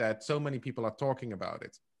fact that so many people are talking about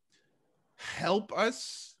it help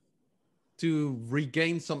us to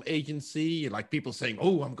regain some agency? Like people saying,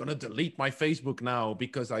 oh, I'm going to delete my Facebook now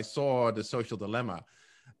because I saw The Social Dilemma.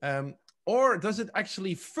 Or does it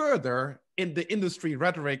actually further in the industry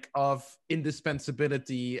rhetoric of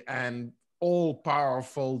indispensability and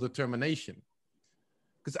all-powerful determination?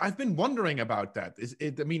 Because I've been wondering about that.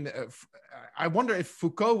 I wonder if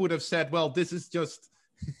Foucault would have said, well, this is just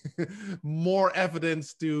more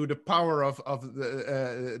evidence to the power of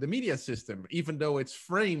the media system, even though it's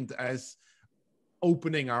framed as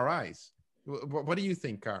opening our eyes. What do you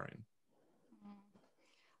think, Karin?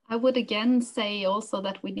 I would again say also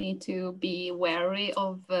that we need to be wary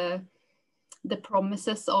of the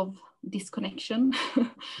promises of disconnection.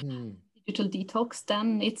 Digital detox,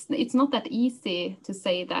 then it's not that easy to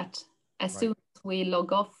say that as soon as we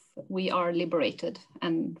log off, we are liberated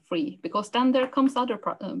and free, because then there comes other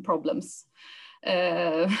problems.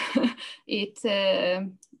 It's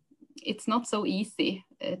not so easy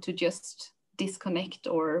to just disconnect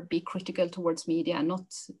or be critical towards media and not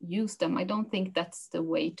use them. I don't think that's the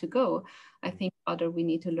way to go. I think rather we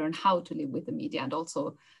need to learn how to live with the media and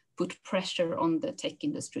also put pressure on the tech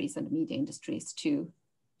industries and the media industries to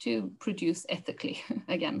produce ethically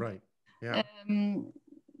again. Right. Yeah.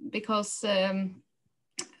 Because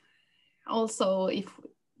also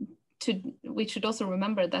we should also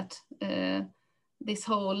remember that this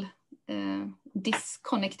whole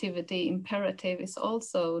disconnectivity imperative is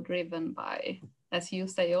also driven by, as you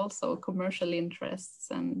say, also commercial interests,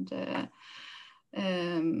 and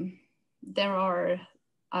there are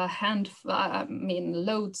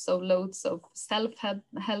loads of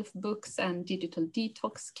self-help books and digital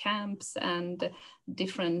detox camps and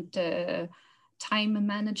different time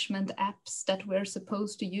management apps that we're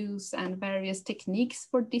supposed to use, and various techniques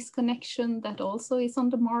for disconnection that also is on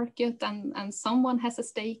the market, and someone has a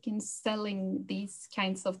stake in selling these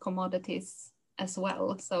kinds of commodities as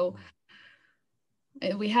well. So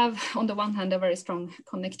we have, on the one hand, a very strong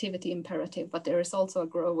connectivity imperative, but there is also a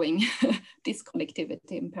growing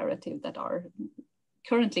disconnectivity imperative that are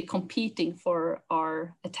currently competing for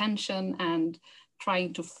our attention and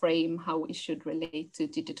trying to frame how we should relate to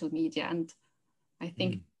digital media. And I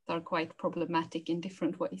think they're quite problematic in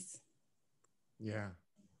different ways. Yeah.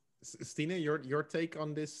 Stina, your take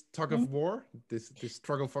on this tug of war, this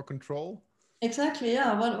struggle for control? Exactly,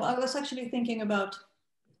 yeah. Well, I was actually thinking about,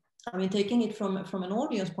 taking it from an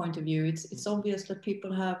audience point of view, it's obvious that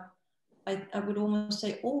people have, I would almost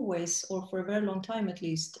say always, or for a very long time at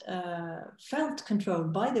least, felt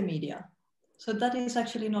controlled by the media. So that is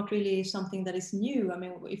actually not really something that is new.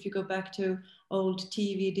 If you go back to old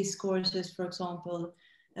TV discourses, for example,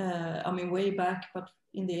 way back, but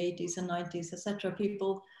in the 80s and 90s, etc.,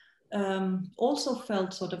 people also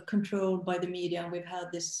felt sort of controlled by the media. And we've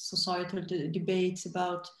had this societal debates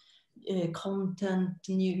about content,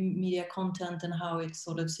 new media content, and how it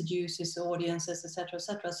sort of seduces audiences, etc.,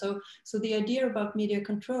 etc. So the idea about media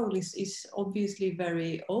control is obviously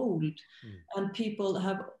very old, and people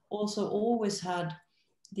have also always had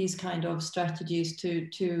these kind of strategies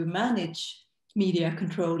to manage media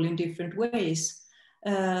control in different ways.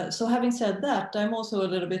 So having said that, I'm also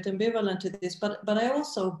a little bit ambivalent to this, but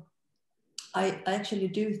I actually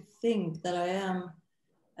do think that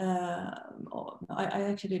I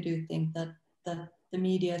actually do think that the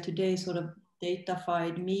media today, sort of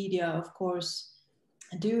datafied media, of course,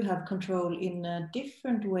 do have control in a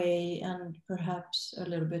different way, and perhaps a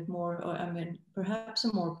little bit more, perhaps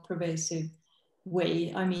a more pervasive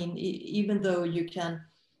way. Even though you can,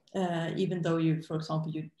 even though you, for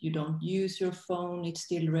example, you don't use your phone, it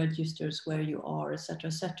still registers where you are, etc.,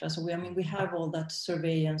 etc. So we have all that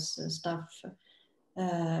surveillance stuff,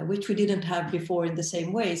 which we didn't have before in the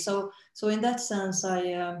same way. So in that sense,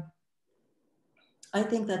 I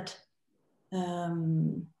think that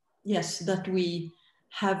yes, that we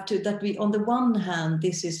have to, that we, on the one hand,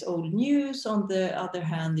 this is old news, on the other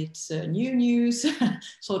hand, it's new news,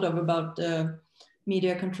 sort of about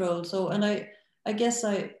media control. So, and I guess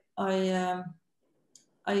I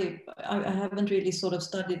haven't really sort of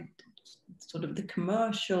studied sort of the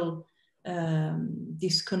commercial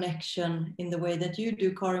disconnection in the way that you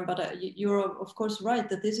do, Karin, but you're of course right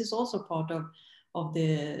that this is also part of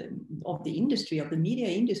the industry, of the media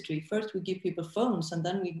industry. First we give people phones and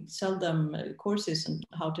then we sell them courses on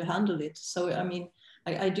how to handle it. So I mean,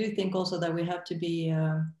 I do think also that we have to be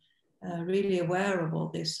really aware of all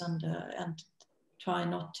this and try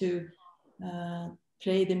not to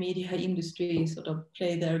play the media industry, sort of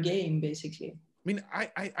play their game, basically. I mean,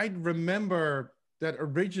 I remember that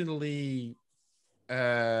originally,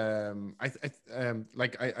 I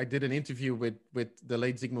did an interview with the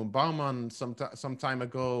late Zygmunt Bauman some time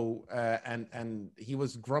ago, and he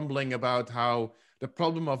was grumbling about how the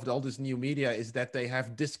problem of all this new media is that they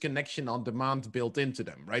have disconnection on demand built into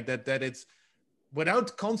them, right? That it's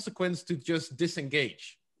without consequence to just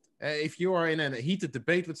disengage. If you are in a heated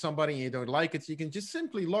debate with somebody and you don't like it, you can just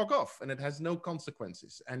simply log off and it has no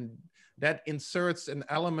consequences. And that inserts an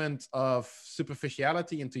element of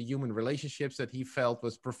superficiality into human relationships that he felt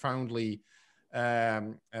was profoundly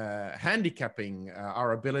handicapping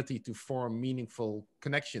our ability to form meaningful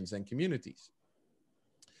connections and communities.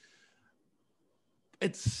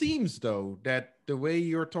 It seems, though, that the way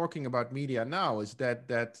you're talking about media now is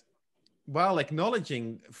that while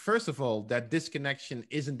acknowledging, first of all, that disconnection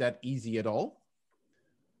isn't that easy at all,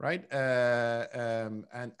 right? And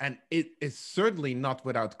it is certainly not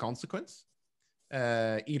without consequence,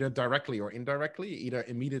 either directly or indirectly, either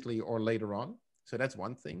immediately or later on. So that's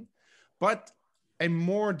one thing. But a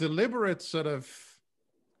more deliberate sort of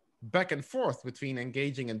back and forth between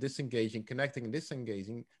engaging and disengaging, connecting and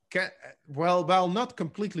disengaging, while not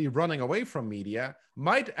completely running away from media,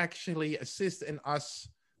 might actually assist in us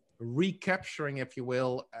recapturing, if you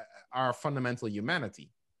will, our fundamental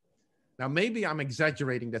humanity. Now, maybe I'm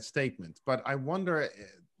exaggerating that statement, but I wonder,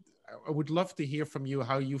 I would love to hear from you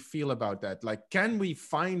how you feel about that. Like, can we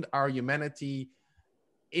find our humanity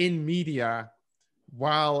in media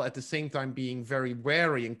while at the same time being very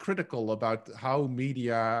wary and critical about how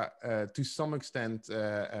media, to some extent,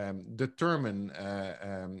 determine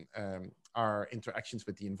our interactions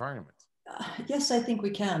with the environment? Yes, I think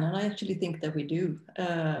we can, and I actually think that we do.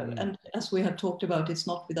 And as we have talked about, it's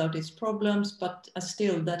not without its problems, but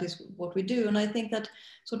still that is what we do. And I think that,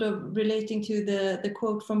 sort of relating to the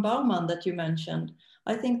quote from Bauman that you mentioned,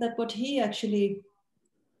 I think that what he actually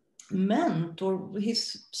meant, or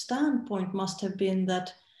his standpoint must have been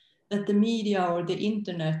that the media or the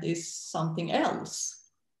internet is something else.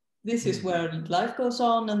 This is where life goes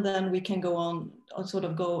on, and then we can go on, sort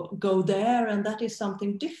of go there, and that is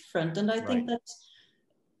something different. And I think that's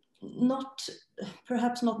not,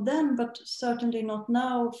 perhaps not then, but certainly not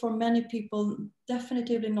now. For many people,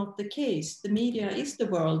 definitively not the case. The media is the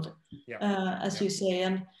world, as you say,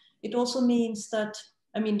 and it also means that,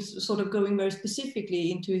 I mean, sort of going very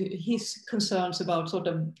specifically into his concerns about sort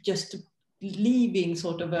of just leaving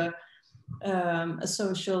sort of a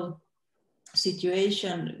social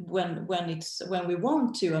situation when we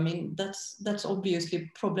want to. I mean, that's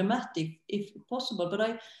obviously problematic if possible,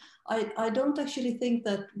 but I don't actually think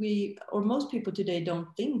that we, or most people today,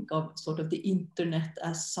 don't think of sort of the internet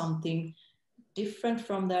as something different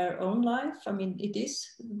from their own life. I mean, it is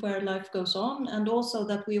where life goes on, and also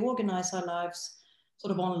that we organize our lives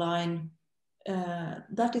sort of online.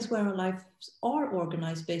 That is where our lives are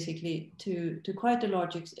organized, basically, to quite a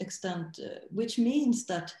large extent, which means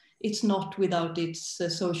that it's not without its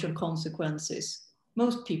social consequences.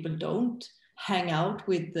 Most people don't hang out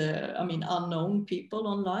with unknown people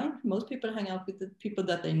online. Most people hang out with the people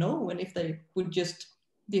that they know, and if they would just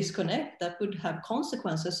disconnect, that would have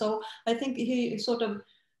consequences. So I think he sort of,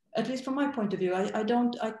 at least from my point of view, I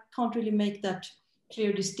can't really make that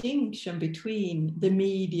clear distinction between the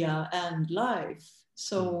media and life.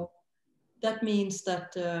 So that means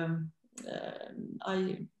that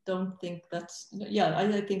I don't think that's,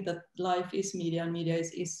 I think that life is media and media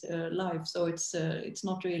is life. So it's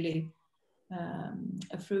not really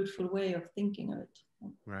a fruitful way of thinking of it.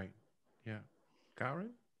 Right. Yeah.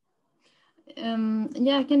 Karin?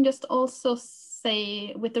 I can just also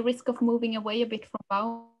say, with the risk of moving away a bit from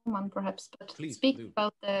Bauman perhaps, but speak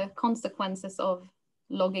about the consequences of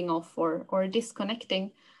logging off or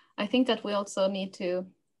disconnecting. I think that we also need to,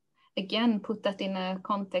 again, put that in a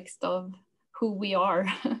context of who we are.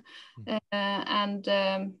 And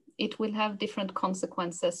it will have different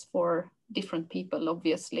consequences for different people,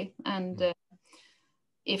 obviously. And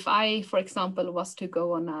if I, for example, was to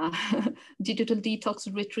go on a digital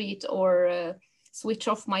detox retreat or switch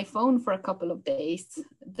off my phone for a couple of days,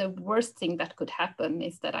 the worst thing that could happen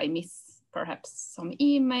is that I miss perhaps some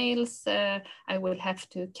emails. I will have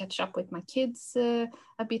to catch up with my kids a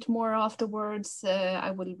bit more afterwards.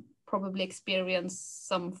 I will probably experience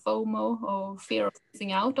some FOMO or fear of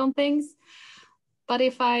missing out on things. But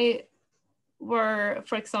if I were,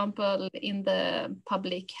 for example, in the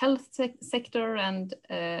public health sector and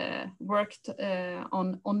worked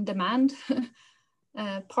on demand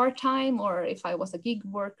part-time, or if I was a gig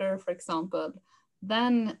worker, for example,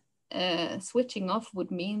 then switching off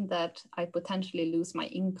would mean that I potentially lose my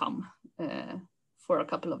income for a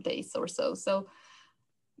couple of days or so. So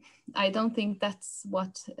I don't think that's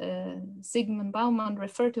what Zygmunt Bauman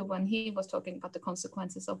referred to when he was talking about the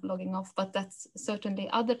consequences of logging off, but that's certainly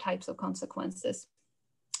other types of consequences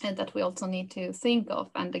that we also need to think of.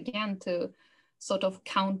 And again, to sort of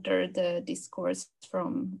counter the discourse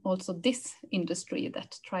from also this industry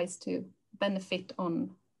that tries to benefit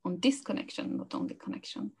on disconnection, not only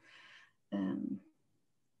connection.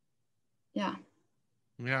 Yeah.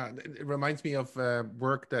 Yeah, it reminds me of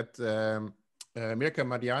work that Mirka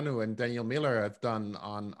Madianu and Daniel Miller have done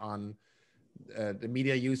on the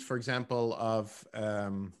media use, for example, of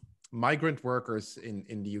migrant workers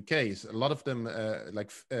in the UK. So a lot of them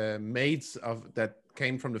maids that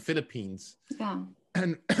came from the Philippines. Yeah.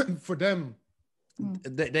 And for them,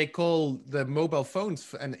 they call the mobile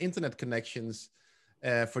phones and internet connections,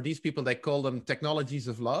 for these people, they call them technologies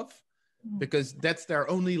of love, because that's their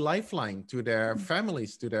only lifeline to their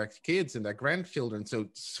families, to their kids and their grandchildren. So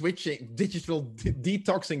switching, digital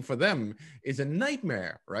detoxing for them is a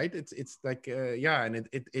nightmare, right? It's like, and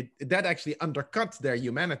it that actually undercuts their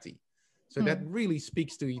humanity. So that really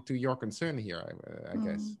speaks to your concern here, I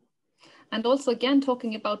guess. And also, again,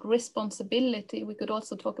 talking about responsibility, we could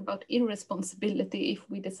also talk about irresponsibility if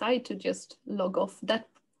we decide to just log off. That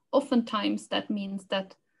oftentimes that means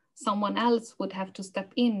that someone else would have to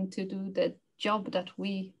step in to do the job that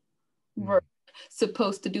we were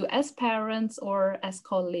supposed to do as parents or as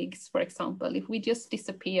colleagues, for example. If we just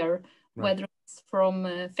disappear, whether it's from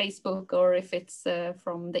Facebook or if it's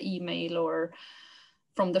from the email or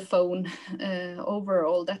from the phone,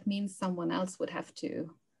 overall, that means someone else would have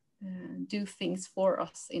to do things for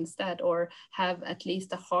us instead, or have at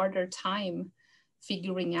least a harder time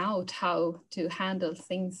figuring out how to handle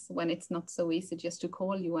things when it's not so easy just to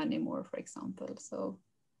call you anymore, for example. So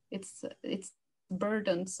it's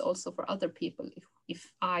burdens also for other people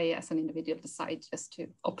if I, as an individual, decide just to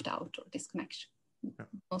opt out or disconnect. Yeah.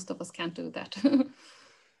 Most of us can't do that.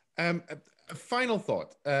 A final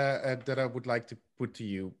thought that I would like to put to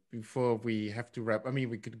you before we have to wrap. I mean,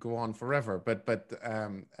 we could go on forever, but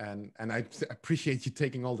and I appreciate you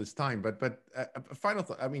taking all this time. But a final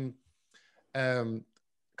thought. I mean, a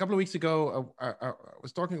couple of weeks ago, I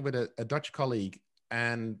was talking with a Dutch colleague,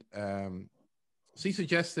 and she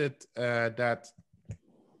suggested that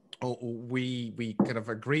we kind of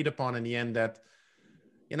agreed upon in the end that,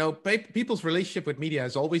 you know, people's relationship with media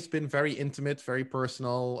has always been very intimate, very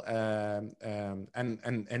personal, and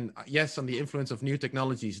yes, on the influence of new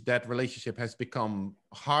technologies, that relationship has become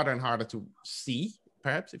harder and harder to see,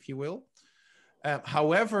 perhaps, if you will.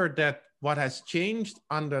 However, that what has changed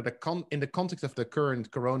under in the context of the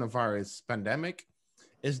current coronavirus pandemic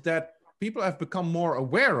is that people have become more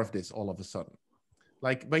aware of this all of a sudden.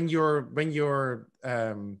 Like when you're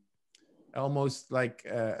almost like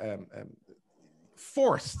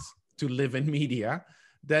forced to live in media,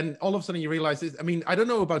 then all of a sudden you realize this. I mean, I don't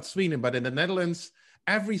know about Sweden, but in the Netherlands,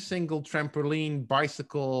 every single trampoline,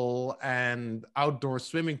 bicycle, and outdoor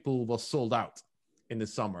swimming pool was sold out in the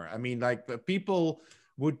summer. I mean, like people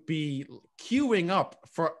would be queuing up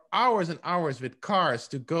for hours and hours with cars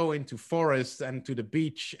to go into forests and to the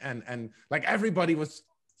beach, and like everybody was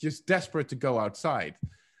just desperate to go outside.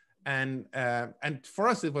 And for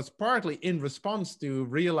us, it was partly in response to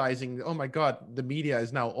realizing, oh my God, the media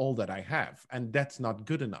is now all that I have, and that's not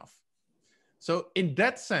good enough. So in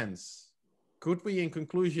that sense, could we, in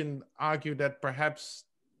conclusion, argue that perhaps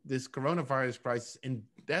this coronavirus crisis, in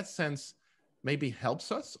that sense, maybe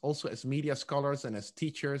helps us also as media scholars and as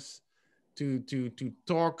teachers to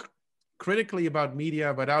talk critically about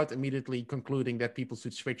media without immediately concluding that people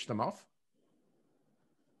should switch them off?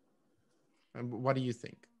 And what do you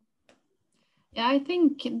think? Yeah, I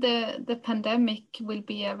think the pandemic will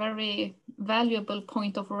be a very valuable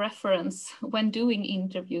point of reference when doing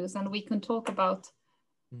interviews, and we can talk about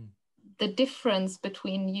the difference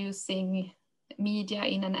between using media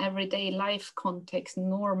in an everyday life context,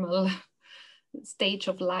 normal stage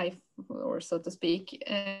of life, or so to speak,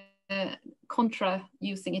 contra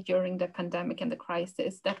using it during the pandemic and the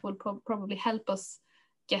crisis, that will probably help us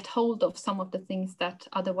get hold of some of the things that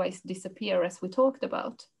otherwise disappear, as we talked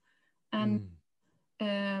about. And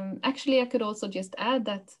actually, I could also just add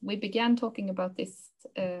that we began talking about this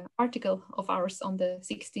article of ours on the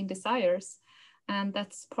 16 desires. And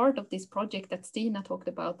that's part of this project that Stina talked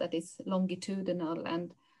about, that is longitudinal.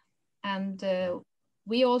 And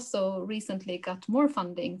we also recently got more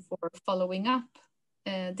funding for following up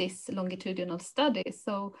this longitudinal study.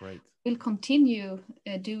 So we'll continue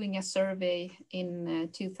doing a survey in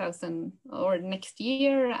 2000 or next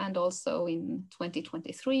year, and also in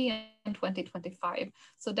 2023 and 2025.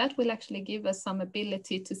 So that will actually give us some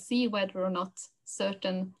ability to see whether or not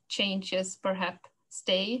certain changes perhaps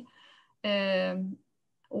stay,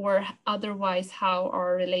 or otherwise how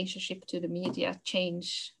our relationship to the media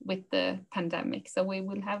change with the pandemic. So we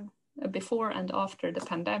will have a before and after the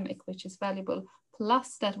pandemic, which is valuable.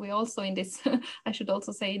 Plus that we also in this, I should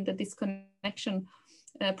also say, in the Disconnection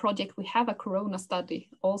project, we have a Corona study,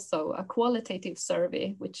 also a qualitative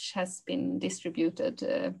survey, which has been distributed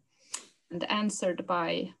and answered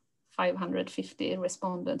by 550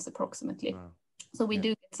 respondents approximately. Wow. So we do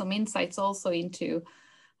get some insights also into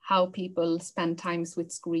how people spend times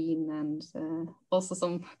with screen, and also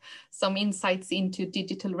some insights into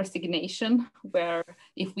digital resignation, where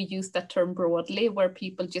if we use that term broadly, where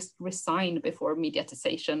people just resign before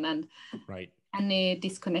mediatization, and any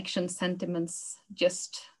disconnection sentiments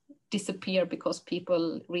just disappear because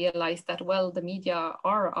people realize that, well, the media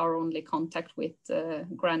are our only contact with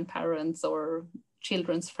grandparents or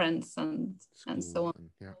children's friends and so on.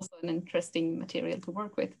 Also an interesting material to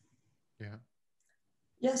work with. Yeah.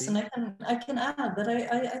 Yes, and I can add that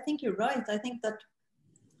I think you're right. I think that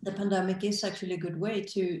the pandemic is actually a good way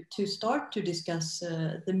to start to discuss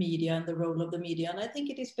the media and the role of the media. And I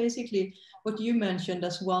think it is basically what you mentioned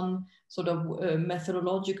as one sort of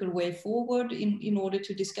methodological way forward in order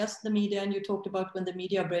to discuss the media. And you talked about when the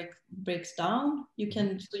media breaks down,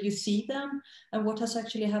 so you see them. And what has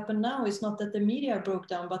actually happened now is not that the media broke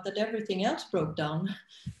down, but that everything else broke down.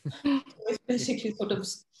 It's basically sort of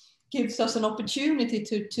gives us an opportunity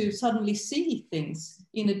to suddenly see things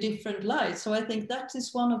in a different light. So I think that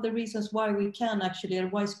is one of the reasons why we can actually, and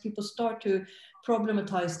why people start to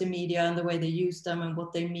problematize the media and the way they use them and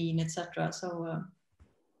what they mean, etc. So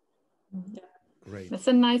yeah. Great. That's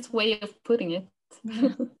a nice way of putting it.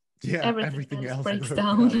 Yeah, everything else breaks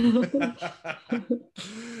down.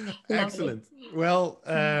 Excellent. Well,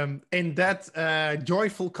 in that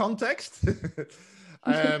joyful context,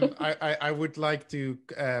 I would like to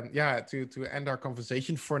end our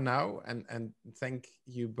conversation for now, and thank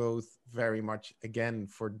you both very much again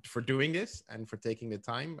for doing this and for taking the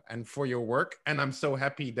time and for your work. And I'm so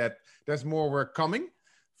happy that there's more work coming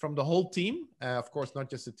from the whole team. Of course, not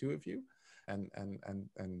just the two of you. And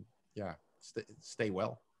yeah, stay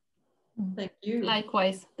well. Thank you.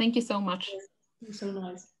 Likewise. Thank you so much. It's so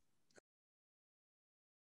nice.